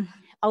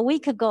a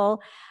week ago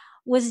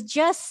was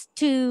just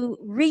to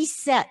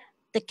reset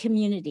the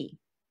community.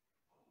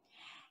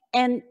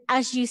 And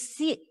as you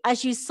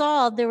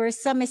saw, there were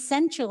some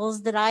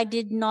essentials that I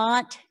did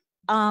not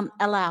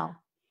allow.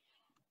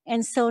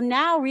 And so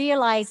now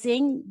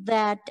realizing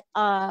that,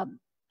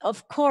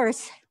 of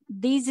course,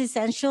 these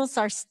essentials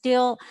are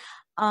still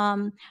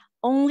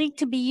only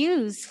to be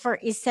used for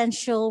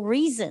essential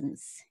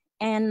reasons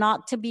and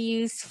not to be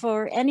used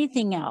for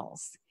anything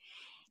else.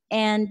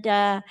 And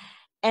they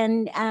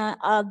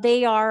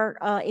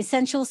are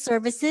essential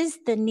services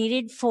that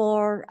needed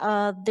for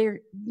their,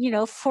 you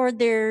know, for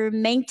their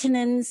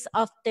maintenance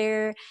of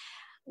their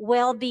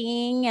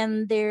well-being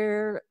and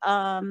their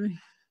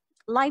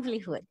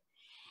livelihood.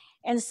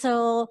 And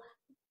so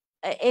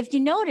if you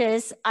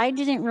notice, I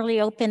didn't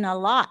really open a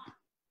lot.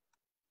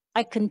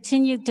 I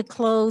continued to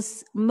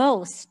close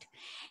most.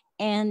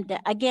 And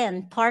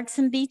again, parks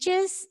and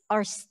beaches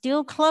are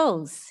still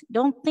closed.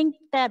 Don't think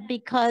that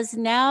because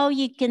now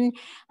you can,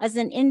 as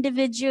an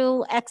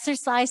individual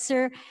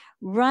exerciser,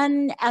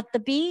 run at the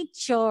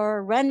beach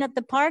or run at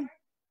the park,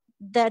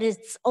 that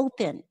it's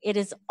open. It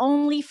is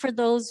only for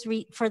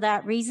for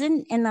that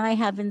reason. And I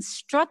have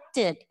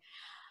instructed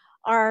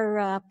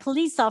our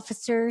police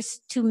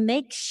officers to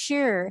make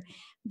sure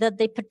that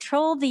they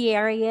patrol the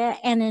area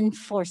and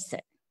enforce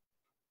it.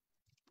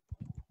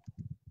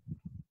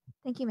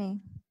 Thank you, May.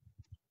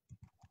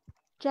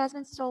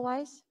 Jasmine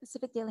Stolwise,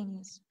 Pacific Daily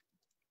News.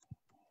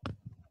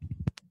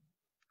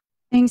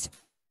 Thanks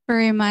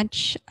very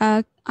much.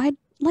 I'd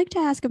like to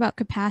ask about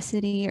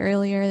capacity.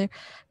 Earlier,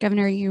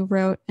 Governor, you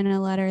wrote in a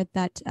letter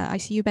that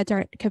ICU beds are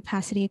at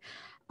capacity.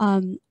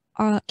 Can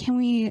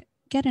we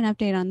get an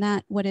update on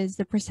that? What is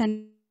the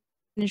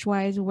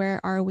percentage-wise? Where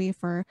are we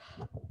for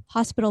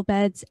hospital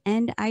beds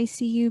and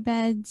ICU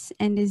beds?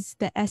 And is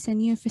the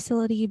SNU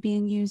facility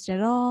being used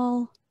at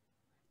all?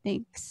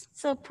 Thanks.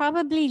 So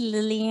probably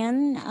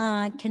Lillian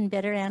can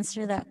better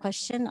answer that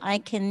question. I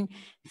can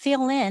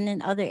fill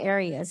in other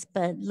areas,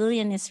 but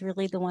Lillian is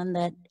really the one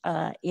that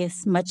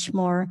is much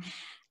more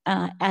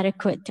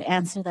adequate to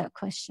answer that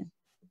question.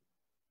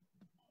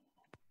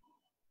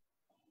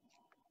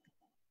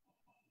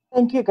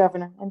 Thank you,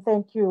 Governor, and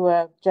thank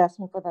you,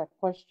 Jasmine, for that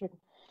question.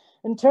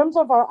 In terms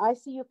of our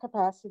ICU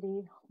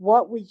capacity,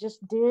 what we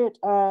just did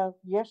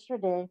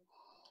yesterday,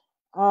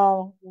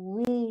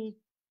 we,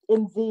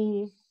 in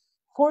the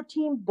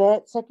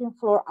 14-bed second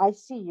floor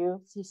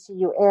ICU,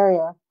 CCU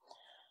area,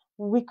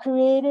 we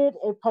created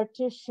a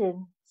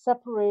partition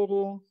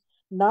separating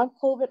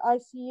non-COVID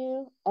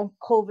ICU and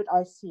COVID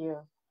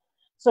ICU.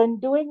 So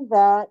in doing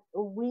that,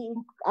 we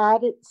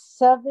added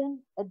 7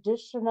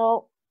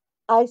 additional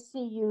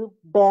ICU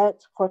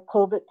beds for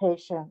COVID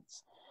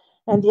patients.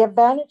 And the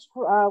advantage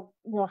for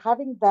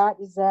having that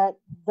is that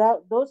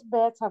those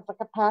beds have the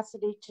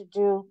capacity to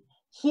do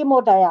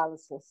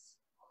hemodialysis.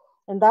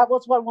 And that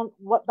was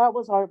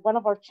one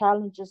of our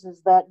challenges,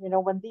 is that, you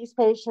know, when these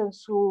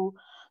patients who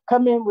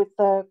come in with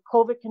the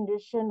COVID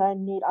condition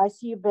and need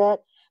ICU bed,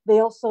 they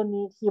also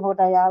need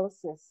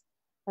hemodialysis.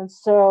 And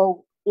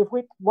so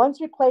once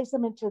we place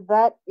them into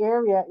that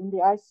area in the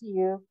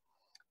ICU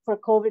for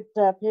COVID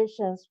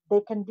patients,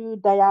 they can do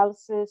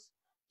dialysis.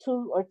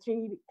 2 or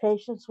 3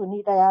 patients who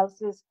need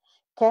dialysis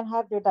can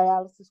have their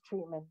dialysis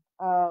treatment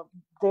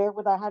there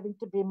without having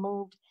to be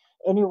moved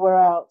anywhere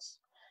else.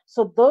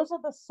 So those are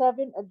the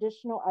 7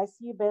 additional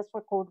ICU beds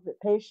for COVID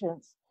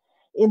patients.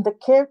 In the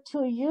Care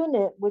 2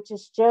 unit, which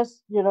is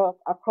just, you know,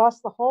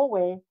 across the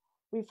hallway,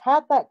 we've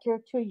had that Care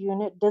 2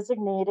 unit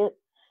designated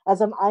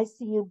as an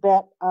ICU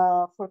bed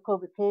for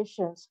COVID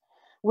patients.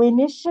 We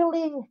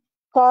initially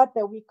thought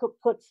that we could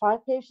put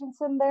 5 patients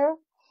in there,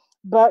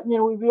 but, you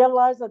know, we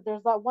realized that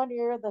there's that one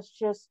area that's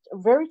just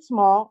very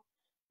small.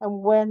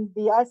 And when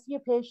the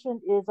ICU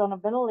patient is on a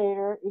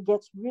ventilator, it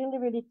gets really,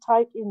 really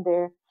tight in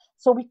there.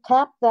 So we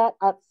capped that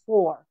at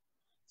 4.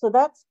 So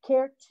that's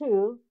Care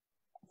 2,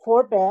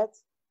 4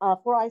 beds,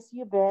 4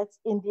 ICU beds.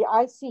 In the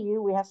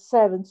ICU, we have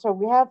 7. So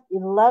we have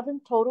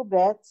 11 total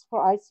beds for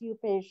ICU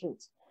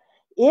patients.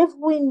 If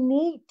we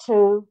need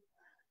to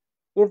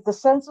If the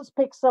census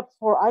picks up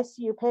for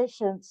ICU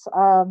patients,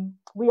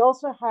 we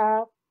also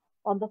have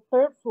on the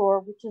third floor,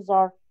 which is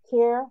our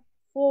Care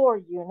 4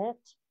 unit.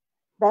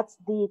 That's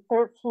the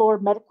third floor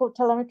medical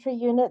telemetry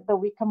unit that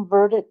we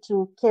converted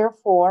to Care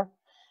 4.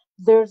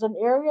 There's an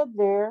area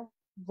there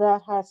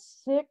that has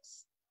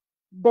 6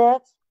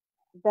 beds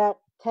that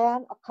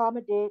can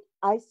accommodate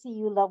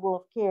ICU level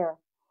of care.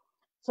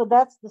 So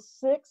that's the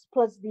 6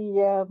 plus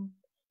the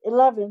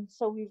 11.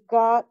 So we've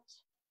got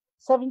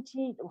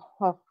 17.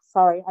 Oh,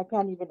 sorry, I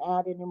can't even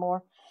add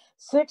anymore.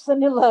 6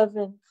 and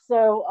 11.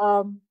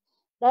 So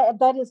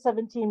that is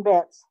 17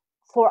 beds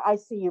for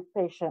ICU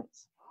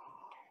patients.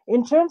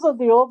 In terms of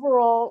the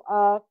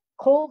overall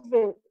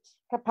COVID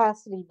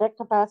capacity, bed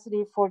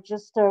capacity for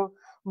just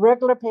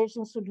regular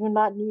patients who do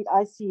not need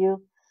ICU,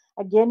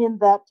 again, in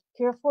that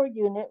Care 4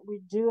 unit, we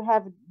do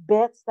have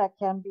beds that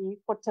can be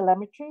for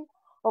telemetry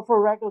or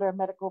for regular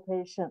medical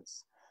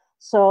patients.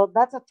 So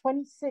that's a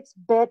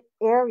 26-bed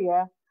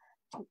area.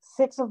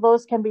 6 of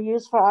those can be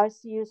used for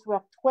ICUs. We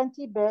have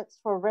 20 beds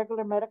for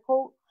regular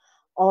medical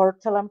or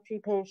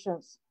telemetry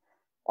patients.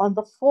 On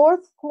the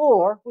 4th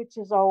floor, which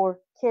is our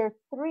Care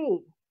 3,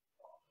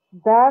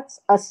 that's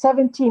a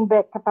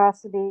 17-bed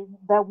capacity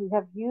that we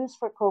have used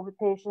for COVID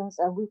patients,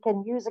 and we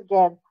can use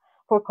again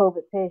for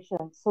COVID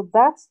patients. So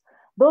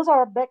those are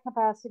our bed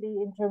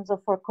capacity in terms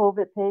of for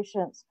COVID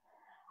patients.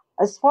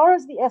 As far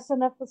as the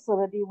SNF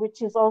facility,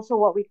 which is also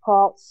what we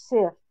call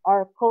SIF,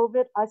 our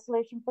COVID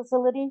isolation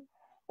facility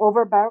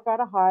over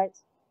Barrio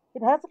Heights,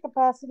 it has a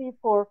capacity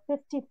for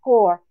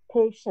 54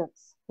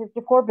 patients,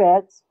 54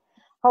 beds.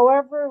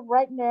 However,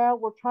 right now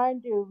we're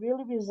trying to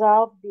really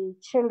resolve the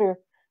chiller,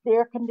 the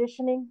air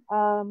conditioning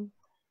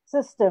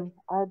system.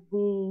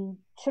 The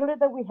chiller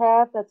that we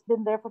have that's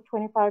been there for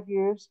 25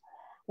 years,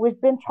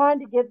 we've been trying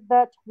to get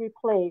that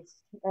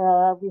replaced.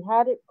 We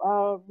had it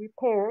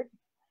repaired,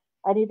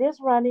 and it is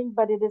running,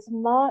 but it is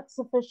not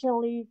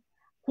sufficiently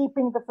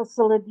keeping the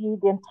facility,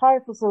 the entire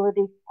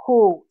facility,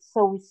 cool.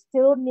 So we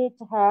still need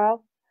to have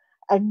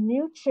a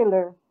new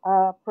chiller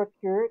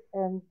procured,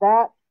 and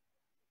that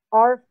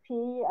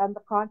RFP and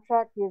the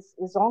contract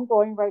is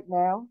ongoing right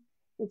now.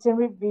 It's in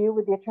review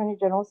with the Attorney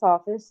General's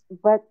office.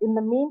 But in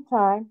the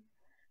meantime,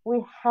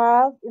 we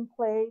have in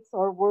place,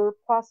 or we're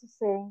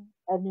processing,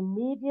 an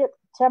immediate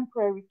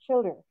temporary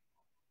chiller.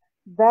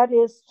 That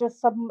is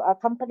just a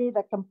company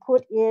that can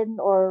put in,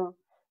 or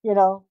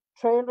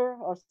trailer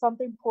or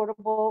something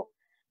portable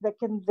that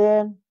can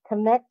then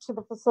connect to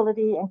the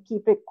facility and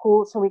keep it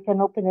cool so we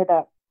can open it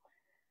up.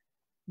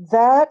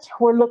 That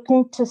we're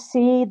looking to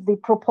see the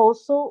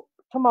proposal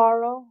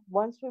tomorrow.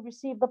 Once we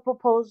receive the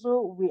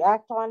proposal, we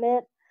act on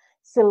it,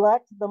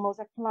 select the most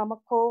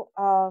economical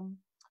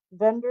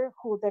vendor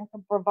who then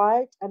can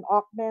provide and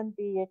augment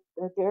the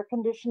air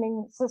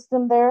conditioning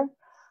system there.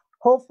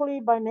 Hopefully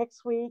by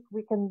next week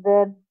we can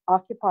then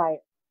occupy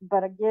it.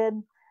 But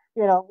again,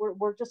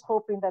 we're just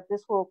hoping that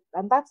this will,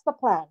 and that's the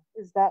plan,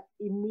 is that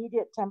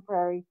immediate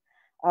temporary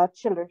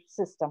chiller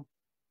system.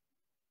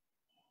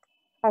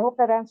 I hope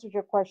that answers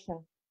your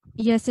question.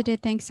 Yes, it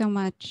did. Thanks so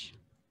much.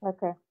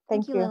 Okay.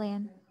 Thank you,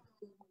 Lillian.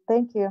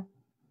 Thank you.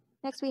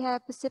 Next, we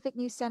have Pacific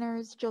News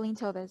Center's Jolene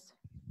Tobes.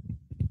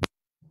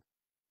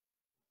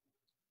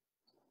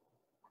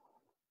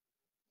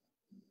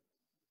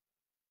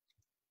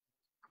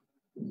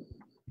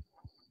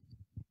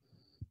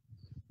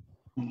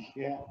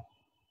 Yeah.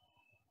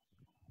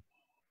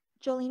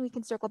 Jolene, we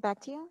can circle back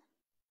to you.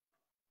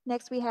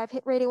 Next, we have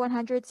Hit Radio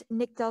 100's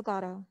Nick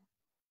Delgado.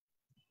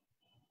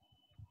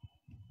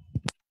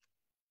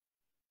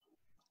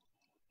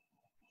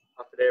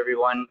 Today,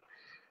 everyone.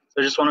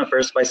 So I just want to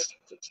first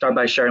start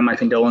by sharing my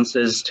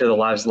condolences to the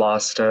lives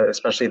lost,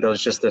 especially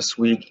those just this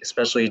week,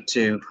 especially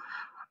to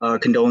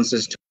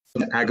condolences to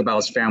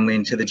Agabal's family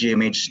and to the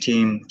GMH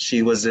team.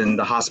 She was in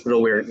the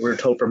hospital, we were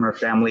told from her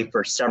family,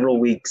 for several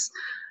weeks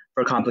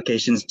for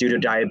complications due to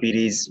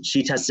diabetes.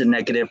 She tested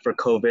negative for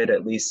COVID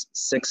at least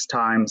 6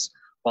 times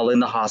while in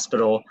the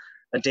hospital.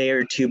 A day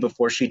or 2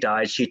 before she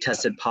died, she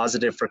tested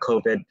positive for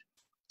COVID.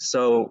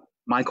 So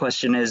my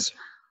question is,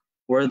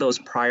 were those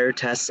prior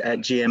tests at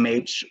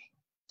GMH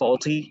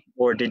faulty,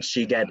 or did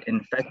she get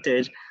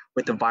infected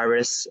with the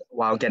virus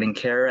while getting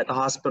care at the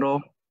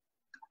hospital?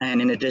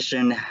 And in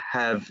addition,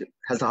 has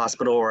the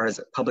hospital or has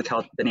public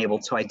health been able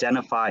to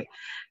identify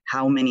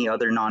how many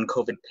other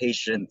non-COVID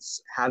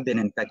patients have been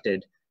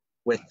infected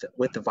with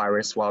the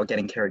virus while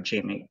getting care at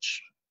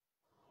GMH?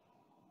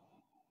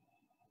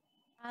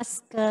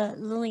 Ask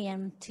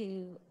Lillian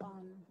to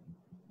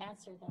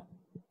answer that.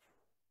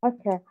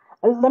 Okay.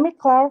 Let me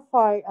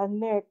clarify,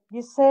 Nick.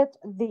 You said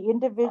the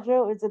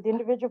individual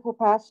who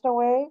passed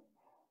away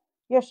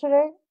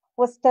yesterday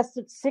was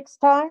tested 6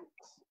 times?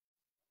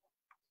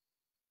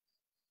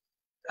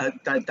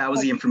 That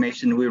was the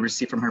information we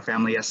received from her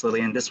family, yes,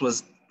 Lillian. This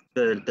was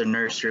the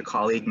nurse, your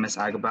colleague, Miss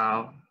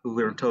Agabal, who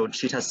we were told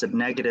she tested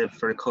negative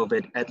for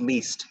COVID at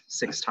least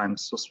 6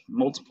 times, so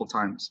multiple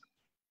times.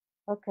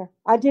 Okay.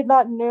 I did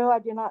not know, I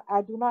do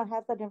not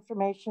have that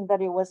information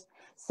that it was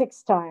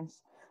 6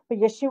 times. But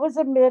yes, she was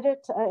admitted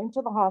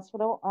into the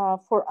hospital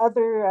for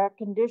other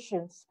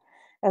conditions.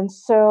 And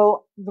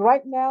so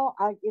right now,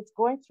 it's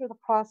going through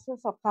the process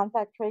of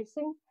contact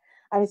tracing,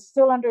 and it's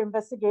still under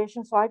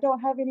investigation. So I don't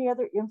have any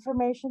other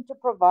information to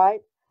provide.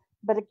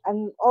 But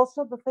and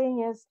also the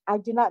thing is, I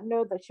do not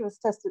know that she was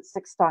tested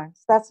 6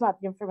 times. That's not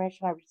the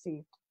information I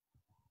received.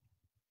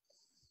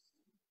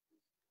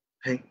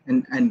 Okay,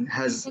 and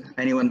has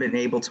anyone been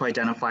able to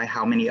identify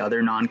how many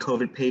other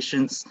non-COVID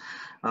patients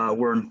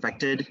were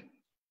infected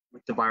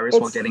with the virus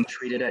while getting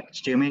treated at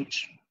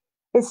GMH?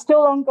 It's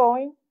still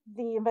ongoing,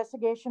 the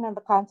investigation and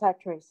the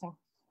contact tracing.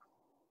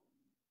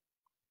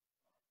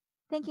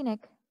 Thank you, Nick.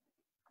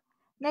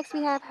 Next,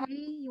 we have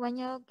Heidi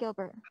Eugenio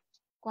Gilbert,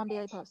 Guam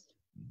Daily Post.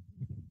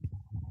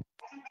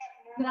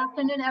 Good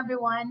afternoon,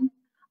 everyone.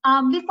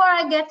 Before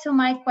I get to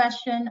my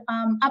question,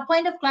 a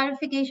point of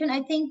clarification,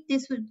 I think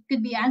this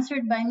could be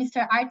answered by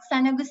Mr. Art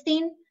San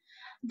Agustin.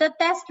 The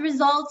test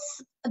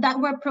results that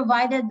were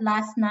provided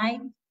last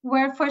night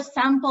were for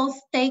samples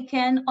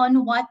taken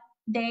on what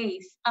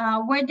days?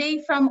 Were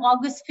they from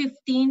August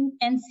 15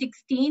 and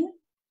 16?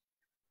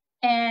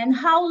 And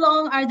how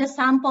long are the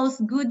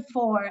samples good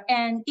for?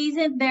 And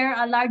isn't there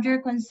a larger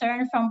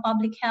concern from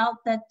public health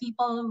that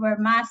people were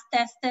mass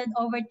tested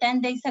over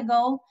 10 days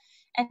ago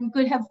and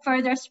could have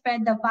further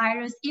spread the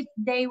virus if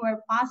they were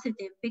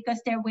positive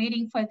because they're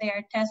waiting for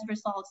their test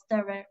results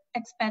that were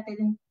expected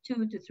in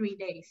 2 to 3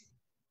 days?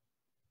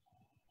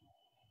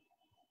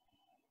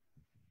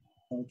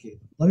 Okay,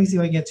 let me see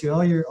if I can get to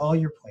all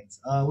your points.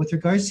 With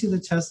regards to the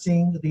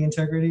testing, the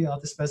integrity of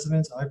the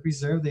specimens are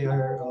preserved. They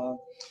are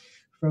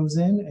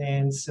frozen,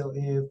 and so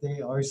if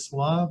they are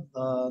swabbed,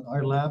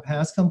 our lab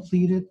has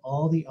completed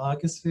all the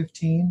August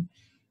 15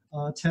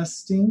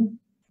 testing.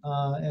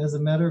 As a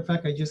matter of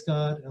fact, I just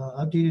got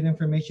updated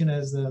information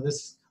as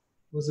this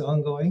was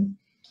ongoing.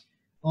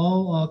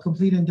 All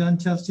complete and done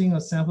testing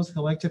of samples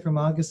collected from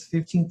August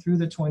 15 through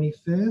the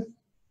 25th.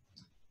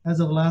 As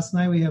of last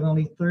night, we have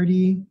only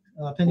 30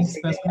 pending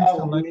specimens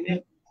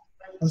collected.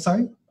 I'm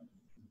sorry?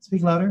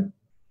 Speak louder.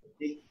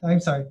 I'm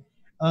sorry.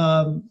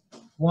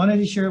 Wanted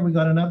to share, we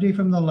got an update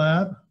from the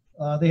lab.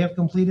 They have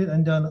completed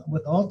and done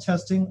with all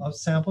testing of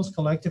samples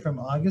collected from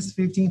August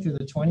 15th through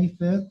the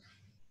 25th.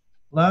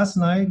 Last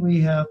night, we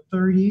have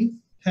 30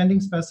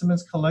 pending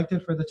specimens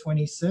collected for the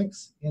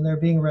 26th, and they're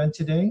being run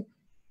today,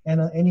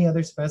 and any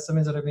other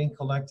specimens that are being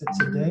collected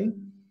today.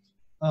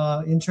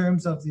 In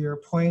terms of your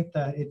point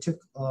that it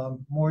took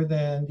more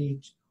than the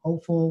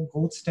hopeful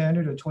gold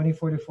standard of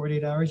 24 to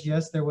 48 hours,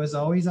 yes, there was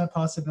always a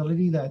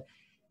possibility that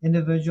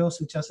individuals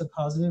who tested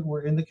positive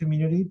were in the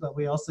community, but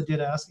we also did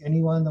ask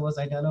anyone that was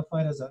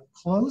identified as a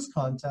close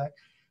contact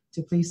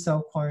to please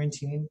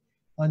self-quarantine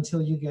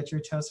until you get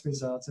your test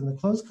results. And the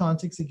close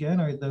contacts, again,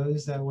 are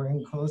those that were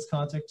in close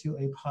contact to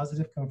a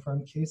positive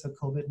confirmed case of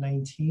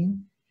COVID-19.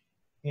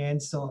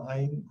 And so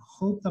I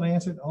hope that I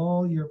answered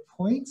all your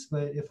points,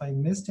 but if I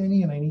missed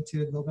any and I need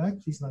to go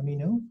back, please let me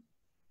know.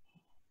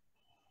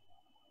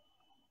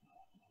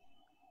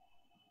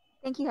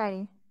 Thank you,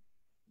 Heidi.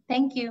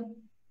 Thank you.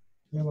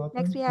 You're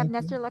welcome. Next, we have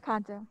Nestor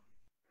Lacanto,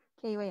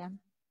 KUAM.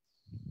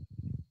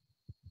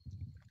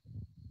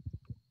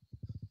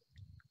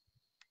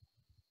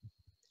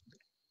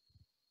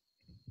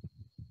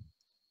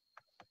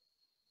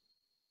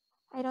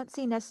 I don't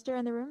see Nestor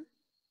in the room.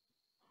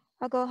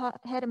 I'll go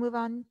ahead and move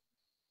on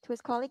to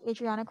his colleague,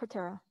 Adriana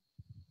Cortero.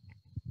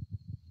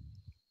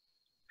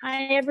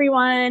 Hi,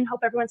 everyone.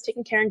 Hope everyone's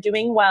taking care and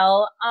doing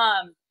well.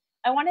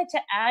 I wanted to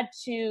add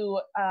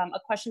to a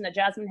question that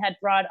Jasmine had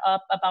brought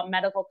up about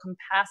medical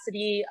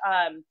capacity.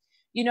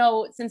 You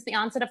know, since the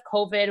onset of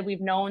COVID,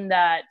 we've known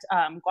that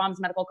Guam's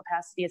medical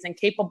capacity is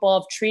incapable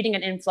of treating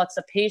an influx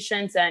of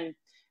patients. And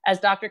as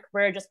Dr.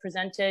 Cabrera just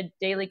presented,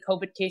 daily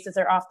COVID cases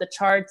are off the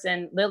charts,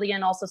 and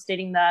Lillian also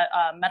stating that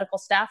medical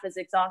staff is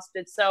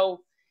exhausted.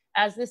 So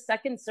as this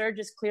second surge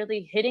is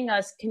clearly hitting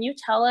us, can you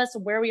tell us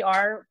where we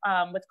are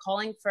with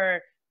calling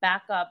for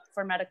backup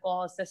for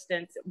medical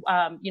assistance,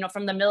 you know,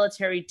 from the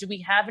military? Do we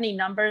have any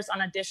numbers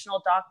on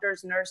additional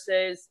doctors,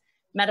 nurses,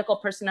 medical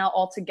personnel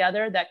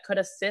altogether that could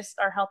assist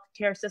our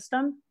healthcare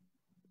system?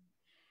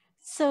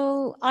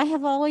 So I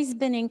have always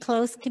been in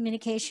close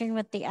communication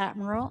with the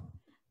Admiral.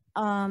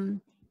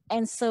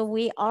 And so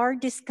we are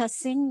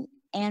discussing,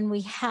 and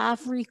we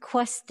have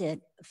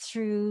requested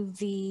through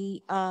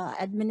the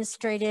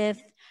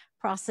administrative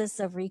process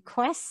of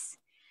requests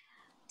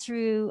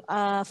through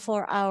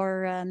for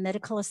our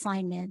medical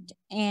assignment.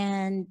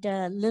 And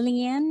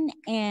Lillian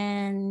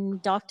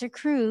and Dr.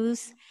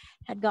 Cruz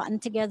had gotten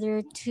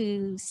together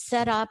to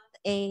set up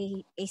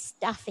a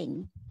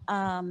staffing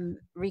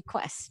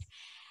request.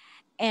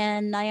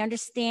 And I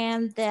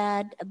understand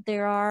that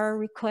there are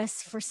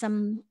requests for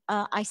some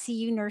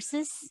ICU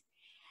nurses,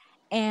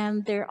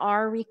 and there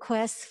are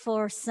requests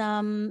for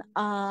some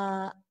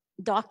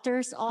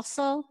doctors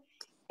also,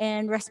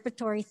 and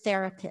respiratory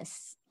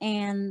therapists.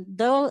 And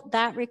though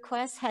that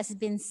request has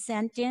been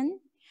sent in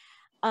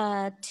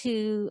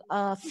to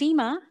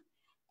FEMA,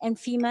 and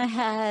FEMA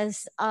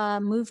has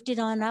moved it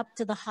on up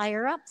to the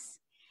higher ups,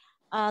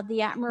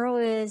 the Admiral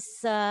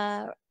is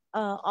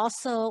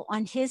also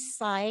on his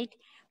side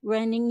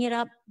running it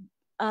up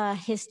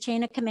his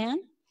chain of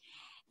command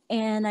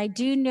And I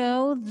do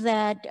know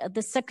that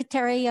the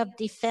Secretary of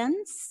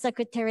Defense,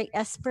 Secretary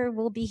Esper,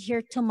 will be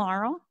here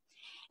tomorrow.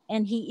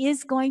 And he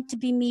is going to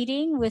be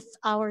meeting with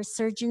our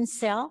surgeon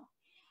cell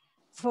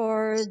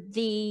for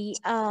the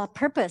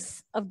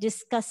purpose of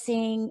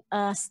discussing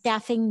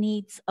staffing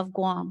needs of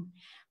Guam.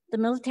 The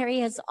military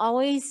has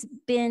always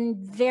been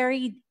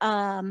very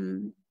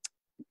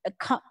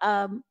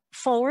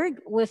forward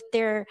with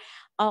their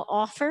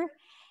offer.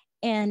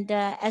 And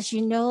as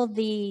you know,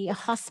 the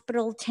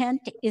hospital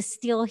tent is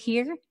still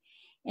here.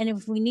 And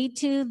if we need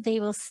to, they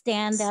will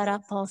stand that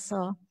up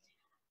also.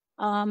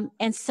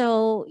 And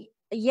so,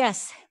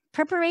 yes,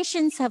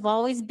 preparations have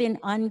always been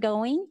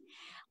ongoing.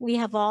 We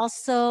have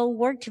also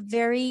worked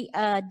very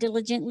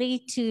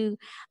diligently to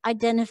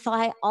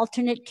identify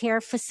alternate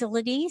care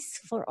facilities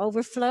for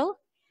overflow.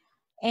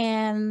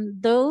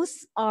 And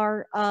those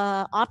are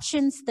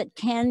options that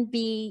can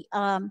be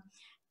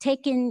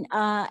taken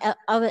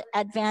of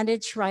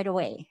advantage right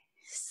away.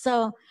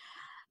 So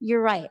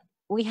you're right.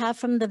 We have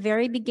from the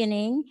very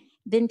beginning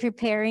been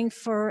preparing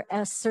for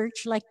a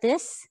search like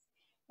this.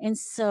 And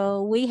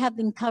so we have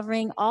been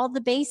covering all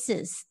the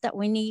bases that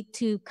we need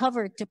to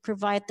cover to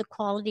provide the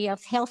quality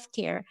of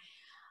healthcare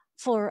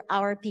for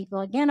our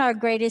people. Again, our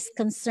greatest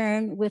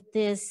concern with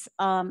this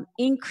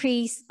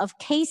increase of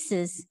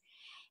cases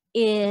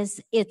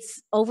is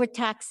it's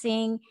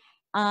overtaxing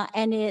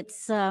and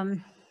it's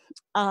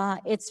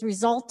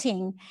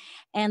resulting,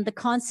 and the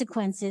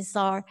consequences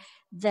are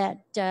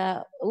that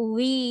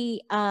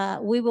we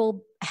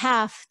will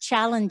have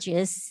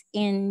challenges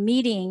in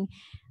meeting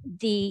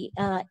the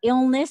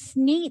illness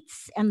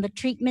needs and the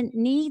treatment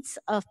needs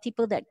of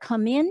people that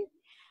come in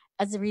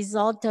as a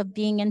result of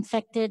being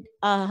infected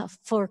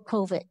for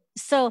COVID.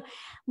 So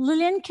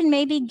Lillian can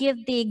maybe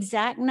give the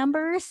exact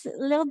numbers,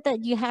 Lil,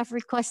 that you have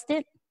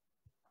requested.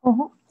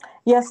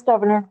 Yes,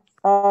 Governor.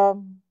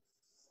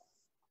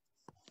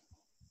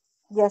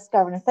 Yes,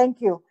 Governor,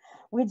 thank you.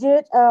 We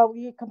did,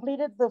 we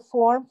completed the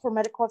form for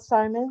medical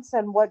assignments,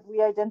 and what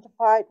we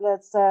identified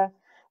was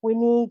we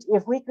need,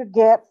 if we could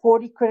get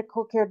 40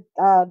 critical care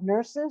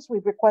nurses,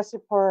 we've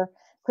requested for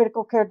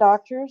critical care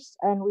doctors,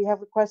 and we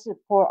have requested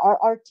for our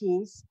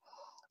RTs.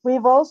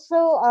 We've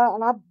also,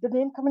 and I've been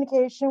in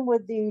communication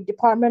with the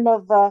Department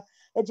of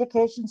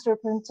Education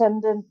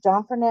Superintendent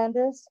John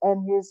Fernandez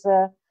and his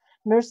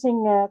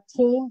nursing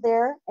team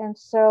there. And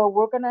so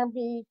we're gonna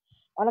be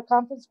on a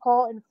conference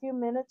call in a few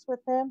minutes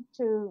with them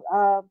to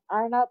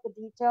iron out the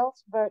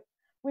details, but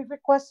we've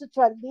requested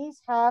to at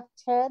least have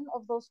 10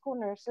 of those school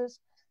nurses,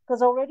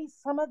 because already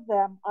some of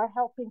them are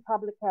helping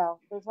public health.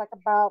 There's like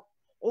about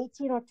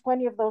 18 or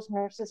 20 of those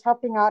nurses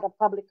helping out at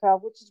public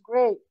health, which is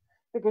great,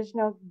 because, you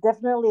know,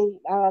 definitely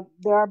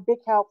they are a big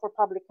help for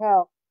public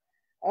health.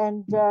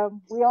 And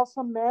we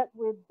also met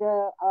with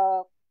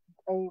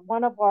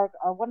one of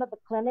the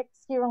clinics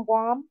here in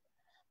Guam.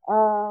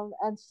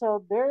 And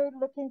so they're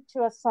looking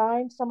to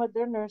assign some of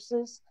their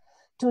nurses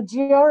to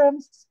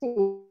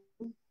GRMC.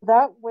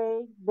 That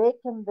way they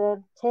can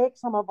then take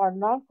some of our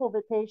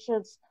non-COVID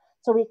patients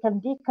so we can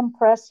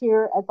decompress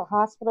here at the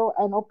hospital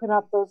and open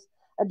up those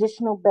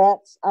additional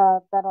beds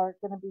that are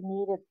going to be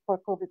needed for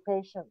COVID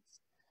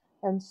patients.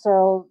 And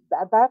so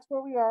that's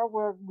where we are.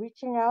 We're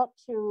reaching out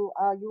to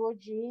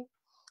UOG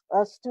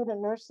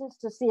student nurses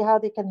to see how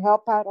they can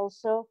help out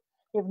also,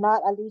 if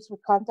not at least with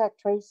contact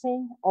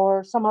tracing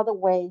or some other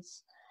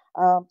ways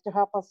to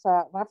help us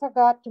out. And I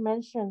forgot to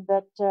mention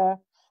that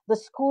the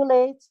school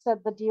aides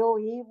at the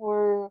DOE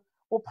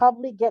will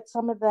probably get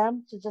some of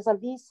them to just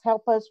at least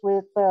help us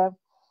with,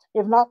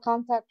 if not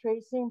contact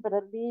tracing, but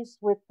at least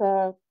with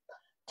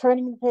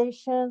turning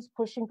patients,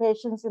 pushing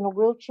patients in a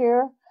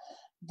wheelchair.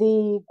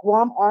 The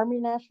Guam Army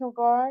National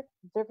Guard,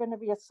 they're going to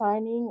be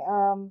assigning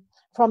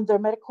from their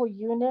medical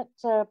unit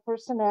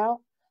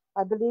personnel,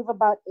 I believe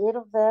about 8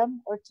 of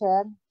them or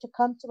 10, to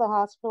come to the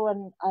hospital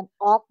and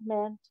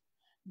augment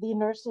the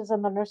nurses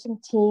and the nursing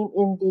team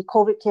in the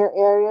COVID care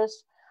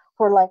areas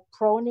for like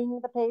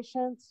proning the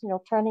patients, you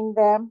know, turning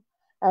them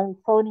and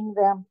phoning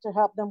them to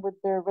help them with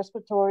their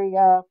respiratory,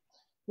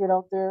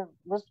 their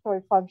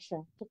respiratory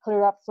function, to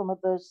clear up some of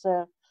those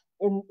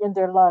in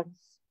their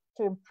lungs,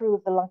 to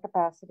improve the lung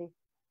capacity.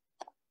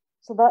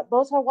 So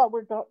those are what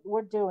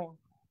we're doing.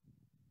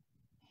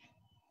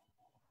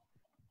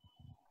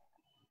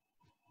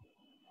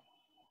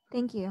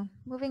 Thank you.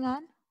 Moving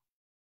on,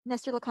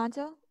 Nestor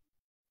Locanto.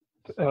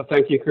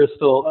 Thank you,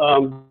 Crystal.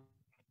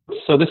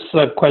 So this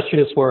question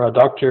is for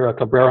Dr.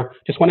 Cabrera.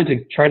 Just wanted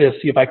to try to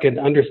see if I could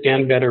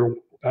understand better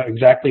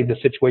exactly the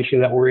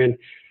situation that we're in,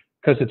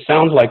 because it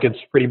sounds like it's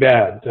pretty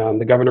bad.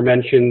 The governor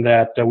mentioned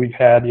that we've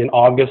had in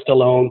August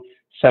alone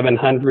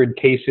 700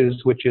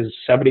 cases, which is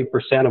 70%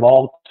 of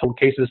all total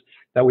cases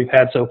that we've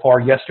had so far.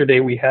 Yesterday,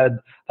 we had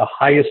the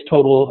highest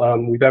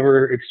total we've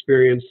ever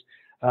experienced.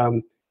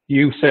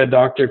 You said,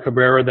 Dr.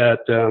 Cabrera,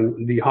 that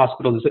the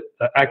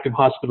active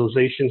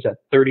hospitalizations at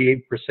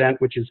 38%,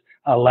 which is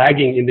a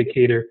lagging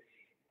indicator,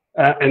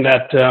 and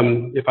that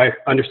if I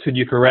understood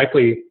you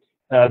correctly,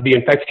 the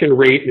infection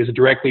rate is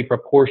directly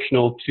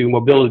proportional to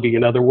mobility.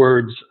 In other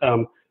words,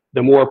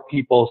 the more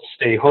people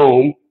stay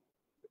home,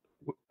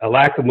 a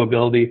lack of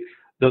mobility,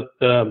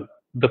 the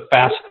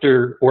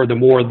faster or the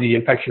more the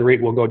infection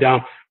rate will go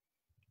down.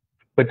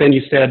 But then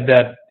you said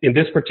that in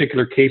this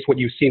particular case, what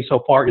you've seen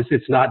so far is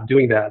it's not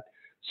doing that.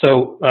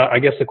 So I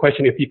guess the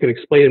question, if you can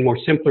explain in more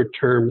simpler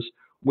terms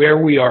where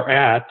we are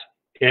at,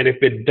 and if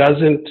it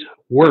doesn't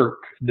work,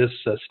 this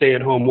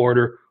stay-at-home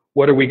order,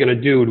 what are we going to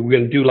do? Are we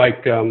going to do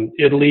like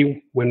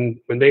Italy when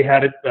they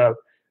had it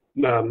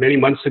many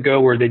months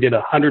ago, where they did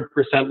 100%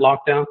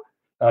 lockdown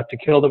to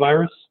kill the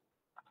virus?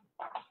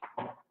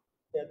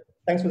 Yeah,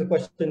 thanks for the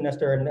question,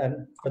 Nestor,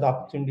 and for the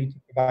opportunity to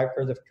provide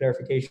further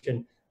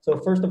clarification. So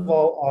first of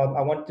all,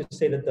 I wanted to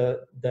say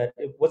that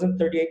it wasn't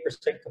 38%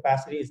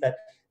 capacity, is that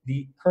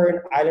the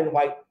current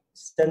island-wide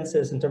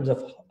census in terms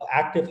of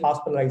active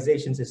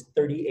hospitalizations is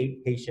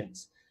 38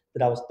 patients. So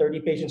that was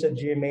 30 patients at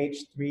GMH,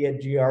 3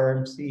 at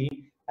GRMC,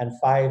 and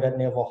 5 at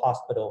Naval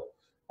Hospital.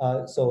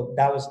 So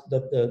that was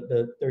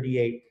the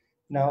 38.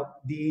 Now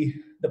the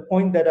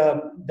point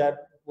that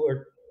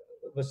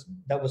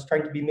was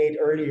trying to be made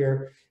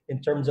earlier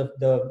in terms of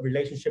the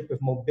relationship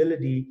with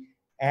mobility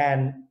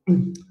and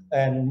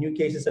new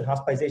cases and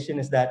hospitalization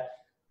is that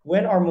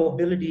when our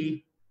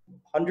mobility,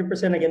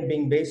 100% again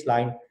being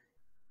baseline,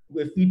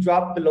 if we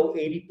drop below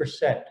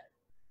 80%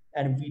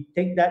 and we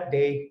take that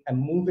day and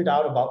move it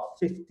out about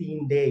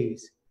 15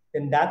 days,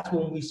 then that's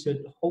when we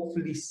should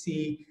hopefully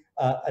see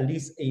at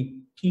least a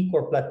peak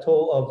or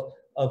plateau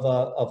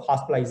of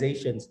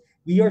hospitalizations.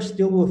 We are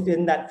still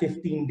within that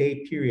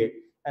 15-day period,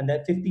 and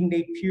that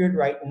 15-day period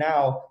right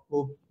now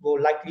will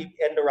likely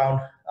end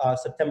around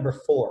September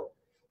 4.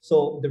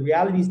 So the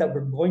reality is that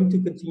we're going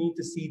to continue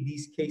to see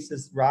these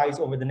cases rise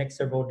over the next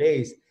several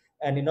days.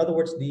 And in other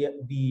words,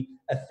 the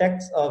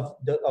effects of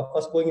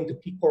us going into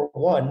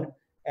P4-1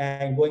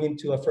 and going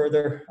into a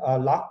further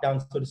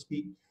lockdown, so to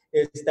speak,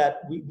 is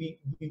that we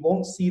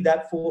won't see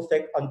that full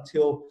effect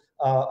until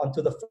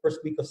the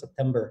first week of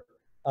September.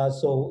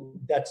 So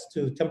that's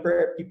to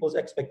temper people's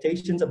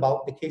expectations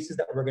about the cases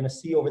that we're going to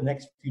see over the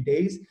next few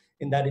days,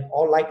 in that in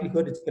all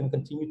likelihood it's going to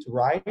continue to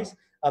rise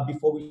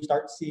before we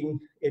start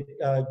seeing it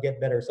get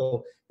better.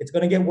 So it's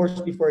going to get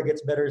worse before it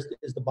gets better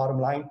is the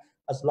bottom line.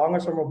 As long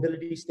as our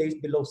mobility stays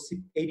below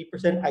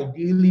 80%,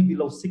 ideally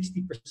below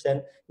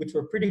 60%, which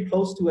we're pretty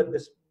close to at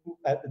this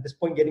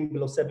point, getting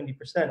below 70%,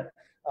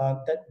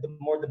 that the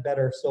more the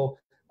better. So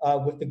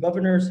with the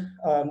governor's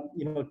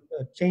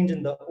change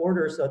in the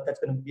orders that's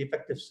going to be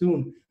effective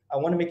soon, I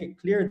want to make it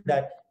clear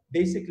that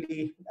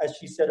basically, as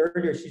she said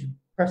earlier, she's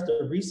pressed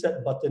a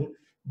reset button,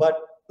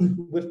 but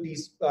with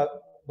these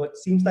what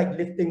seems like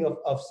lifting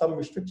of some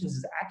restrictions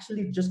is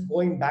actually just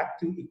going back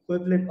to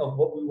equivalent of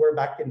what we were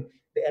back in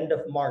the end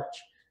of March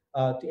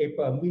to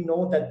April. And we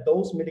know that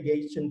those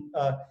mitigation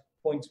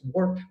points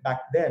worked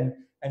back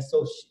then. And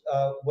so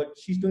what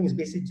she's doing is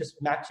basically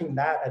just matching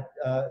that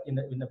in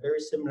a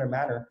very similar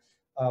manner.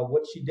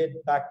 What she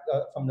did back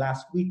from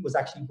last week was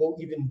actually go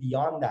even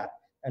beyond that.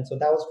 And so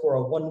that was for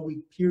a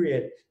 1-week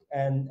period.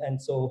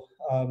 And so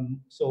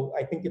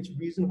I think it's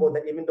reasonable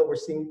that even though we're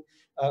seeing,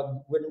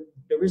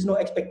 there is no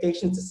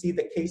expectation to see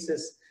the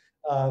cases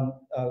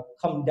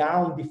come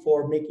down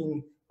before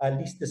making at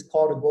least this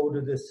call to go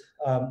to this,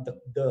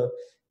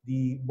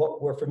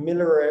 what we're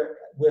familiar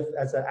with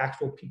as an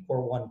actual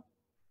P4-1.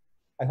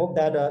 I hope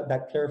that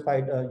that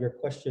clarified your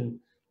question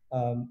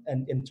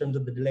and in terms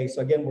of the delay.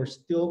 So again, we're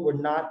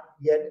not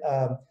yet,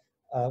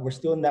 we're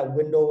still in that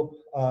window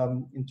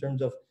in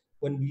terms of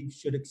when we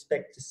should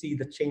expect to see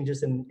the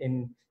changes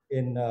in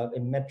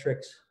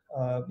metrics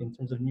in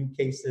terms of new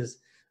cases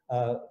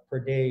per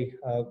day.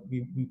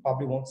 We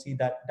probably won't see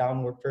that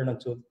downward turn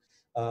until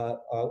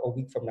a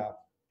week from now.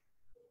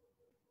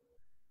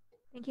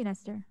 Thank you,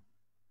 Nestor.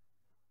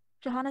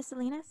 Johanna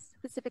Salinas,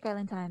 Pacific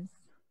Island Times.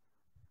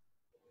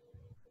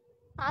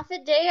 Half a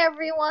day,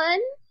 everyone.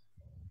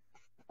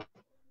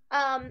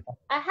 I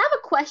have a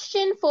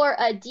question for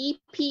a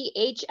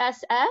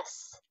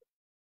DPHSS.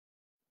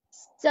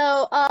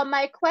 So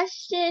my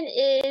question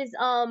is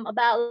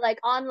about like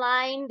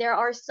online, there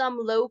are some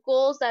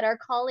locals that are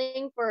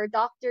calling for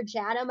Dr.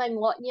 Jana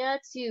Manglotnya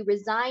to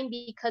resign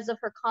because of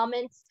her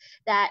comments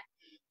that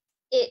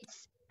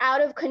it's out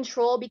of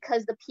control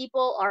because the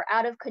people are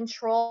out of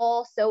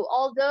control. So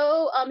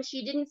although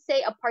she didn't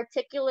say a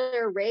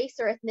particular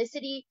race or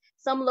ethnicity,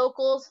 some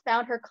locals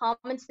found her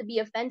comments to be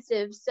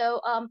offensive.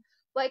 So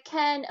what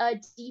can a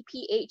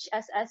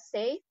DPHSS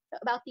say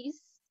about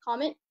these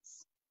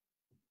comments?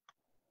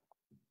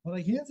 What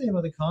I can say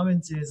about the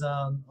comments is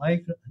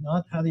I've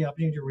not had the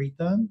opportunity to read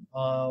them.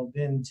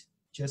 Been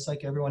just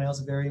like everyone else,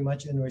 very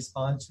much in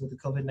response with the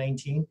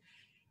COVID-19.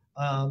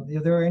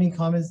 If there are any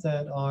comments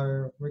that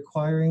are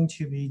requiring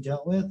to be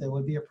dealt with, it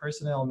would be a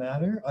personnel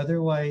matter.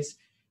 Otherwise,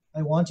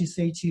 I want to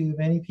say to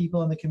many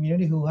people in the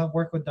community who have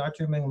worked with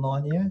Dr.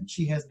 Manglotnya,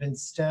 she has been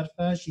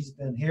steadfast. She's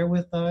been here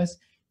with us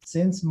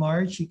since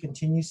March. She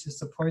continues to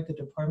support the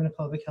Department of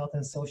Public Health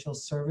and Social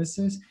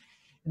Services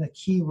in a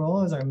key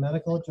role as our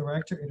medical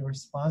director in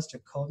response to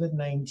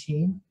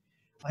COVID-19.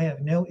 I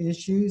have no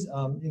issues.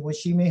 What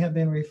she may have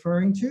been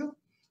referring to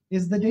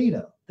is the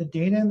data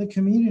in the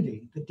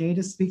community. The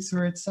data speaks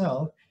for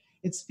itself.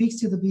 it speaks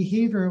to the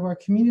behavior of our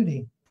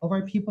community, of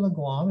our people in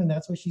Guam, and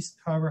that's what she's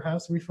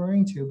perhaps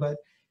referring to. But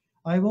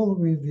I will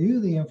review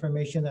the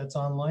information that's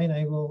online.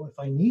 I will, if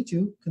I need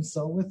to,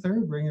 consult with her,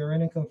 bring her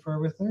in and confer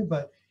with her.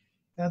 But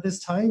at this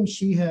time,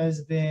 she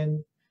has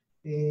been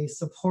a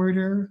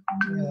supporter,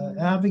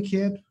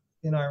 advocate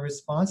in our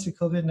response to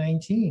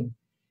COVID-19.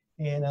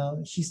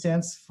 And she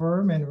stands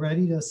firm and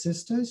ready to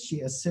assist us.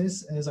 She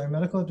assists as our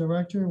medical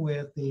director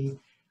with the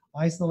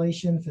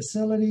isolation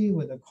facility,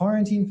 with the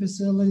quarantine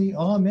facility,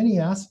 many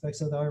aspects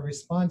of our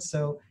response.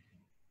 So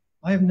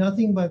I have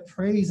nothing but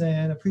praise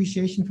and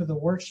appreciation for the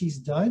work she's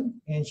done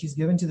and she's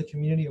given to the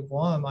community of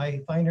Guam.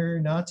 I find her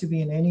not to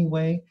be in any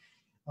way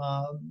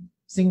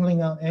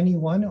singling out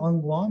anyone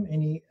on Guam,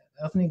 any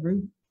ethnic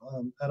group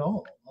at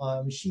all.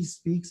 She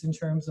speaks in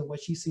terms of what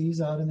she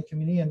sees out in the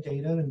community and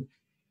data. And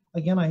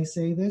again, I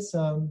say this,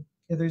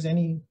 if there's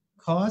any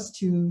cause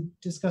to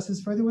discuss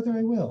this further with her,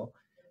 I will.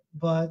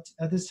 But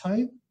at this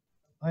time,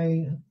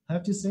 I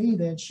have to say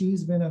that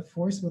she's been a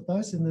force with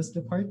us in this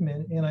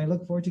department, and I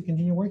look forward to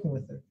continue working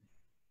with her.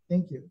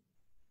 Thank you.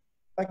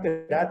 If I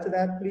could add to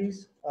that,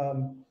 please.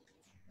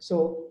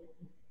 So,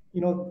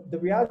 the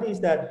reality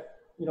is that,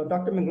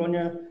 Dr.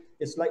 Manglonia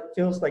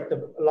feels like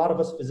a lot of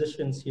us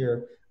physicians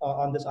here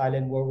on this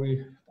island where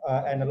we,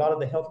 and a lot of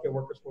the healthcare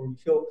workers where we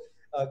feel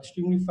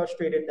extremely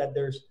frustrated that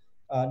there's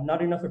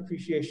not enough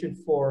appreciation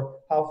for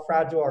how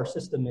fragile our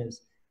system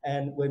is.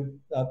 And when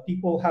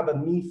people have a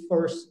me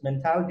first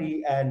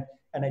mentality and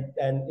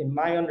in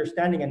my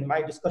understanding and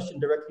my discussion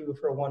directly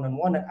with her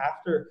one-on-one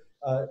after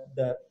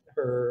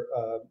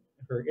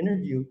her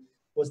interview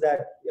was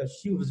that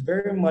she was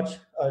very much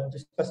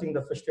discussing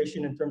the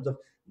frustration in terms of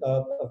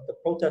the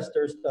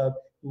protesters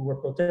who were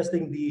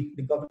protesting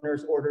the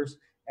governor's orders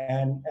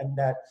and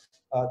that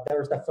there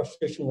was that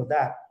frustration with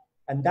that.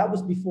 And that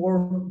was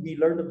before we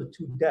learned of the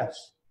 2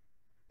 deaths.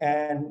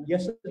 And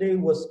yesterday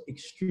was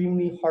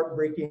extremely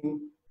heartbreaking.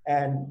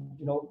 And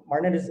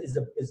Marnette is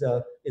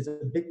a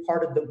big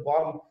part of the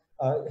Guam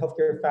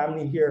healthcare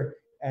family here,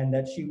 and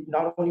that she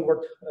not only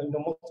worked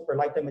most of her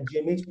lifetime at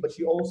GMH, but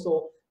she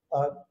also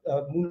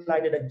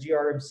moonlighted at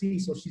GRMC.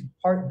 So she's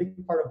a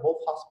big part of both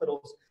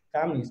hospitals'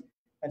 families.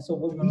 And so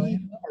when we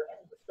are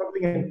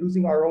struggling and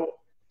losing our own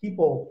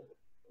people,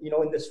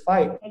 in this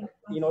fight,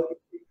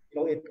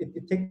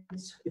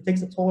 it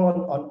takes a toll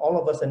on all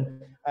of us,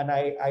 and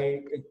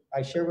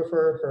I share with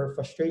her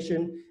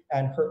frustration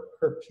and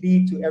her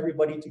plea to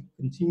everybody to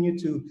continue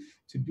to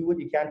do what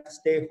you can to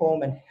stay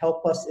home and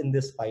help us in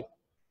this fight.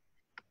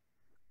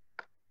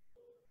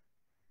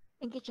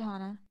 Thank you,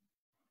 Johanna.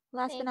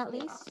 Last but not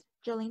least,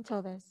 Jolene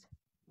Toves.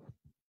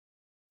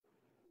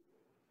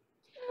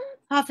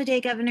 Half a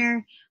day,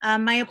 Governor.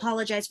 I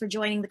apologize for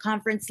joining the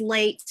conference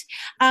late.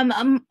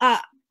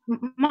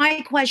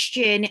 My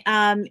question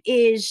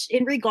is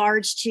in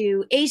regards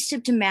to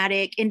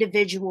asymptomatic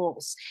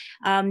individuals.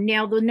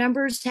 Now, the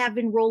numbers have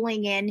been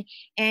rolling in,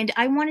 and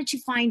I wanted to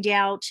find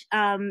out,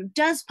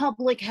 does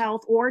public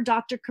health or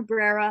Dr.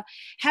 Cabrera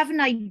have an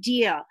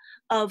idea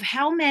of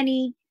how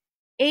many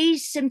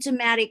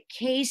asymptomatic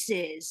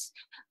cases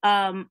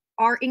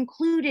are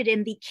included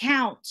in the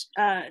count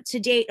to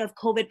date of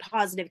COVID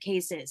positive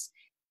cases?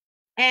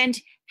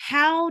 And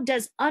how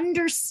does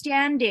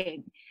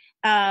understanding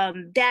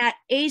that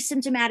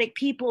asymptomatic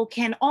people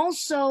can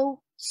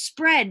also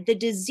spread the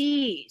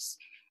disease,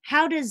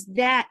 how does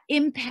that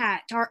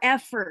impact our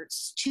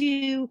efforts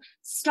to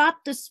stop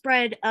the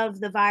spread of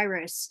the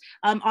virus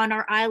on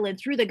our island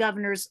through the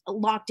governor's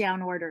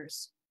lockdown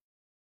orders?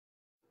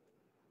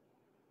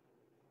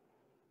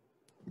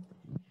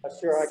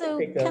 Sure,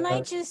 can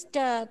I just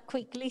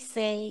quickly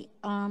say,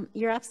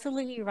 you're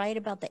absolutely right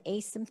about the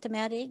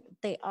asymptomatic.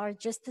 They are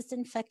just as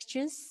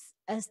infectious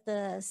as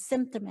the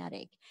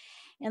symptomatic.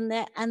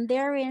 And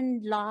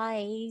therein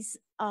lies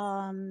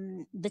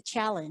the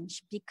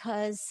challenge,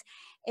 because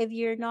if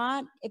you're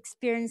not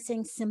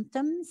experiencing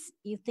symptoms,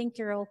 you think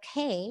you're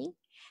okay,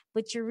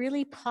 but you're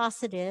really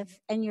positive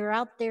and you're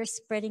out there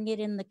spreading it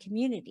in the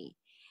community.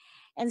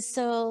 And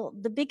so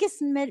the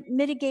biggest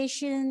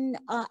mitigation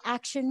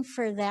action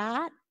for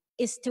that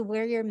is to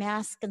wear your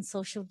mask and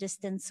social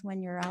distance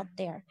when you're out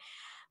there.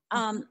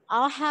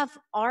 I'll have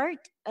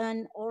Art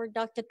or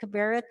Dr.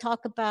 Cabrera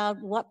talk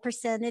about what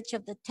percentage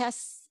of the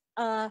tests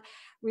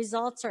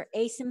results are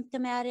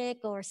asymptomatic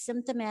or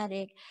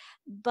symptomatic,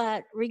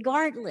 but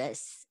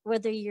regardless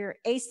whether you're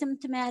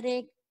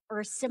asymptomatic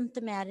or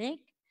symptomatic,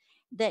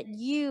 that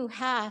you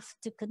have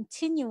to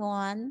continue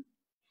on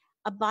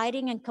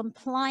abiding and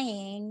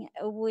complying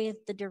with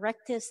the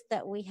directives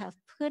that we have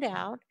put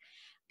out,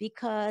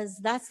 because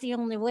that's the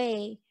only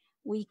way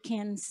we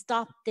can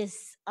stop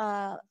this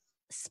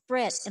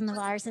spread in the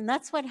virus. And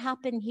that's what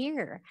happened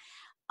here.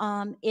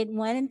 It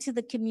went into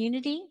the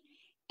community,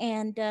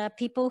 and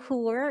people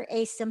who were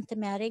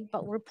asymptomatic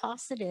but were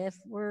positive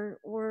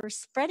were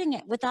spreading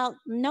it without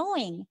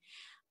knowing.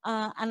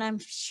 And I'm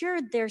sure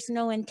there's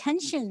no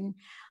intention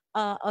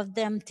of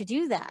them to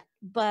do that.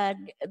 But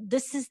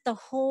this is the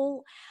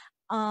whole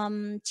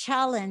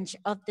challenge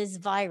of this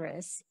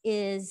virus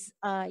is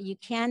you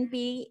can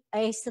be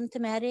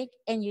asymptomatic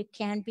and you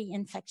can be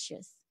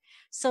infectious.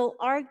 So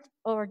Art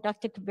or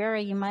Dr.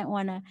 Cabrera, you might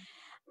want to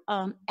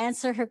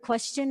answer her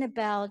question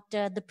about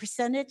the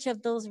percentage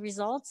of those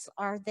results.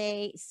 Are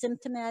they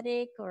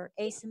symptomatic or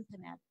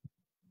asymptomatic?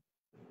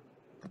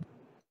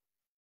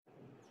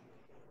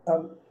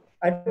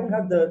 I don't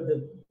have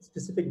the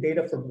specific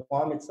data for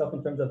Guam itself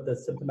in terms of the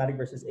symptomatic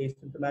versus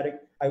asymptomatic.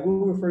 I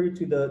will refer you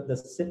to the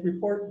SIT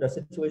report, the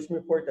situation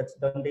report that's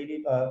done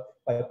daily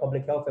by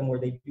Public Health, and where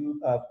they do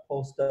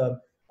post on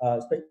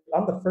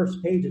the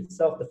first page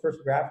itself, the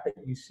first graph that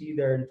you see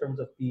there in terms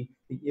of the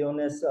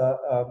illness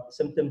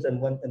symptoms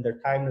and their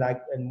time lag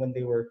and when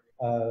they were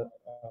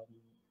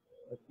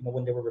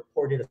when they were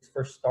reported as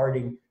first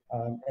starting.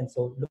 And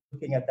so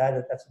looking at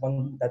that, that's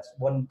one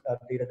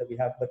data that we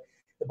have. But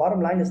the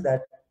bottom line is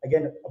that,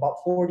 again, about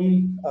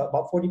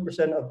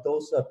 40% of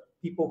those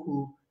people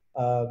who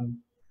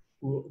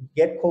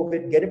get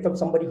COVID get it from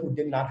somebody who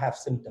did not have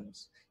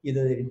symptoms.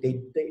 Either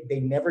they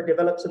never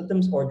developed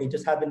symptoms or they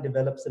just haven't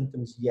developed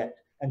symptoms yet.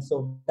 And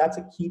so that's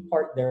a key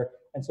part there.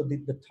 And so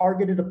the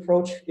targeted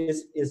approach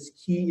is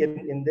key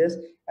in this,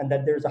 and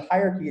that there's a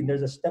hierarchy and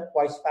there's a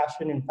stepwise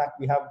fashion. In fact,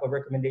 we have a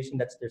recommendation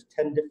there's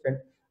 10 different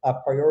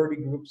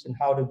priority groups and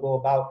how to go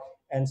about.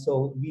 And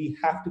so we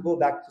have to go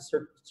back to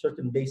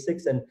certain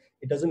basics, and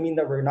it doesn't mean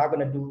that we're not going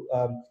to do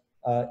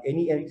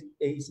any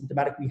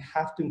asymptomatic. We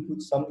have to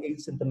include some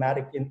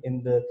asymptomatic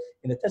in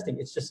the testing.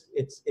 It's just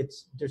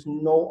there's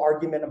no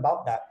argument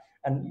about that.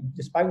 And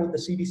despite what the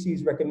CDC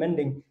is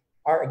recommending,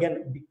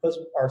 because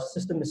our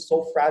system is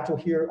so fragile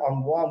here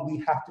on Guam, we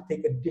have to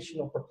take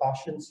additional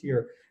precautions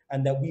here,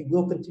 and that we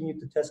will continue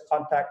to test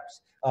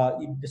contacts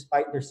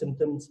despite their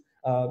symptoms,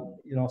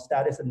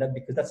 status, and that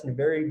because that's a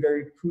very,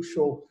 very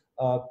crucial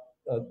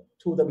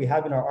tool that we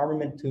have in our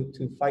armament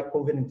to fight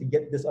COVID and to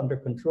get this under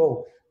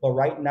control. But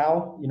right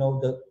now,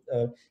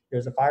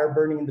 there's a fire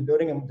burning in the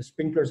building and the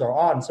sprinklers are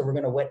on, so we're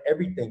going to wet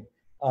everything,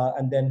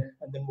 and then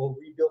we'll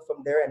rebuild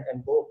from there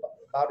and go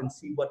about and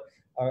see what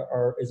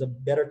is a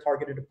better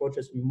targeted approach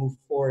as we move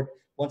forward.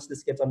 Once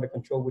this gets under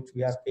control, which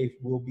we have faith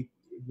will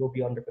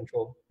be under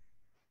control.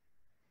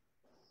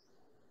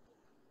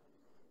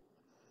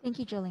 Thank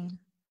you, Jolene.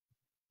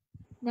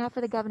 Now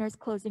for the governor's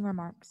closing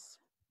remarks.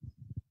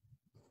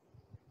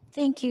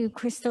 Thank you,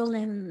 Crystal,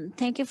 and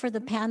thank you for the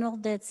panel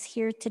that's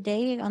here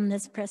today on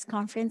this press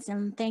conference.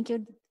 And thank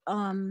you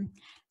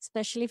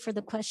especially for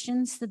the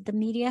questions that the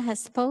media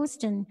has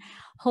posed, and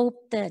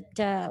hope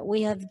that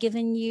we have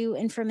given you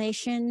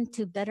information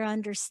to better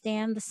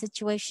understand the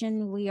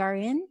situation we are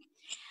in.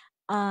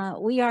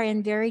 We are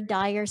in very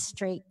dire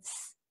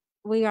straits.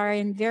 We are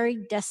in very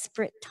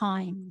desperate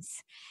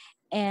times,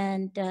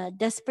 and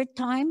desperate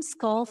times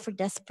call for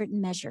desperate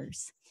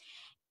measures.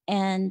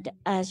 And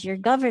as your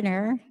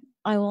governor,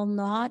 I will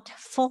not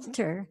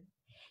falter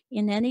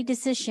in any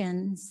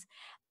decisions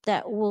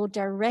that will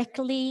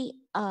directly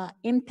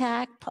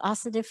impact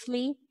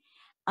positively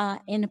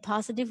in a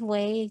positive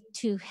way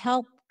to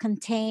help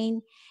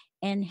contain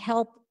and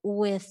help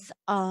with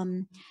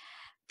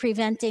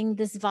preventing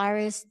this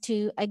virus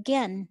to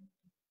again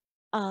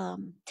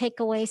take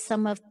away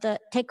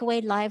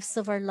lives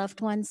of our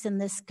loved ones in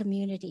this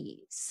community.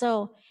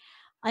 So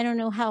I don't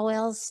know how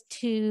else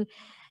to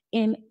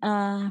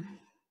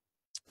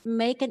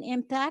make an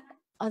impact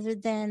other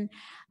than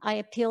I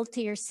appeal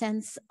to your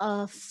sense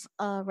of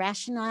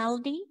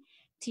rationality,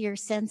 to your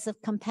sense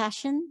of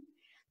compassion,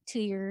 to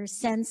your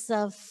sense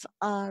of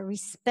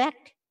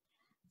respect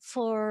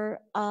for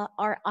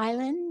our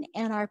island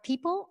and our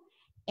people,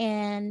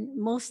 and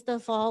most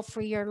of all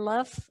for your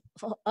love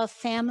of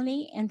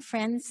family and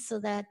friends, so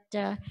that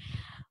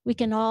we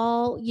can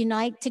all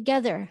unite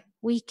together.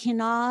 We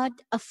cannot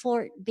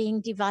afford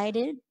being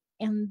divided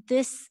in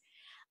this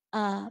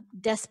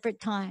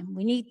desperate time.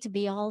 We need to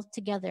be all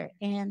together.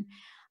 And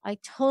I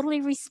totally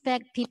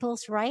respect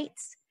people's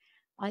rights.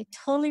 I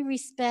totally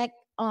respect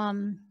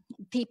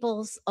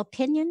people's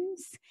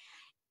opinions,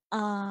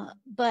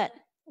 but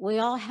we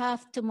all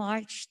have to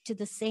march to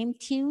the same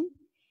tune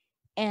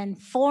and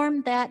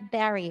form that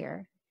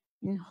barrier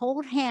and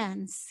hold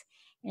hands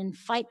and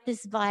fight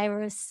this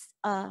virus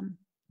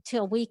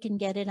till we can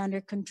get it under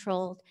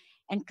control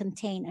and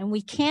contain. And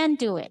we can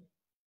do it.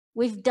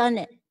 We've done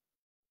it.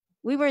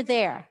 We were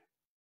there.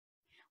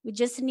 We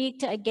just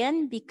need to,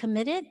 again, be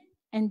committed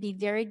and be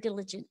very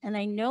diligent. And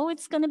I know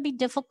it's going to be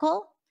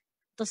difficult.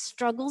 The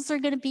struggles are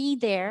going to be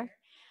there.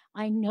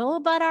 I know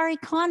about our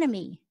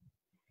economy,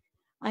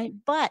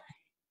 but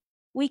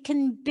we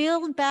can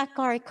build back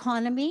our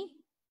economy.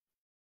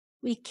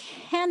 We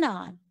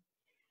cannot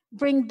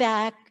bring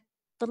back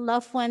the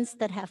loved ones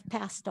that have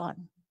passed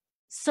on.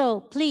 So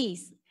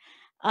please,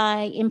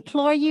 I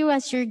implore you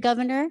as your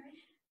governor,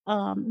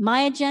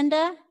 my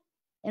agenda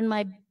and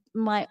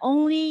my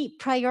only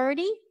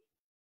priority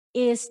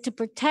is to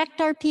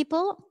protect our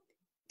people,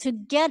 to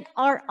get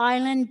our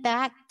island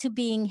back to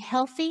being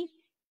healthy,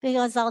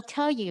 because I'll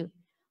tell you,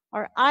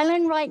 our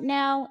island right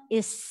now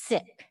is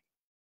sick.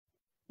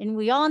 And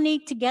we all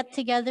need to get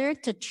together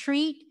to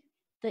treat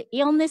the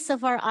illness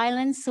of our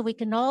island so we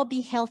can all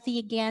be healthy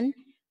again,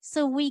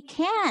 so we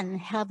can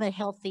have a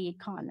healthy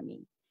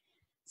economy,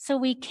 so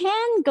we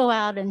can go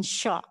out and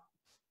shop,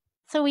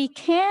 so we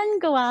can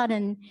go out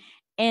and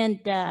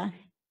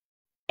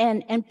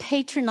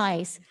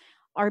patronize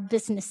our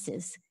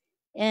businesses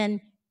and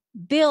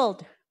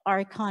build our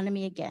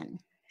economy again.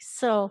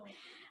 So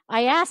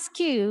I ask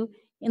you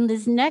in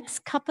this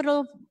next couple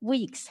of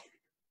weeks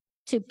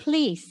to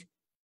please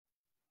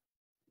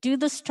do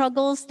the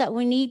struggles that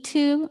we need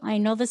to. I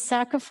know the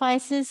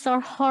sacrifices are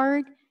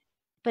hard,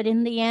 but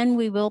in the end,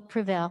 we will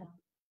prevail.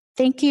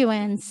 Thank you,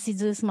 and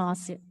Sizus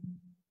Masu.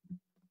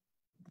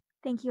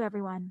 Thank you,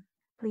 everyone.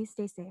 Please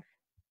stay safe.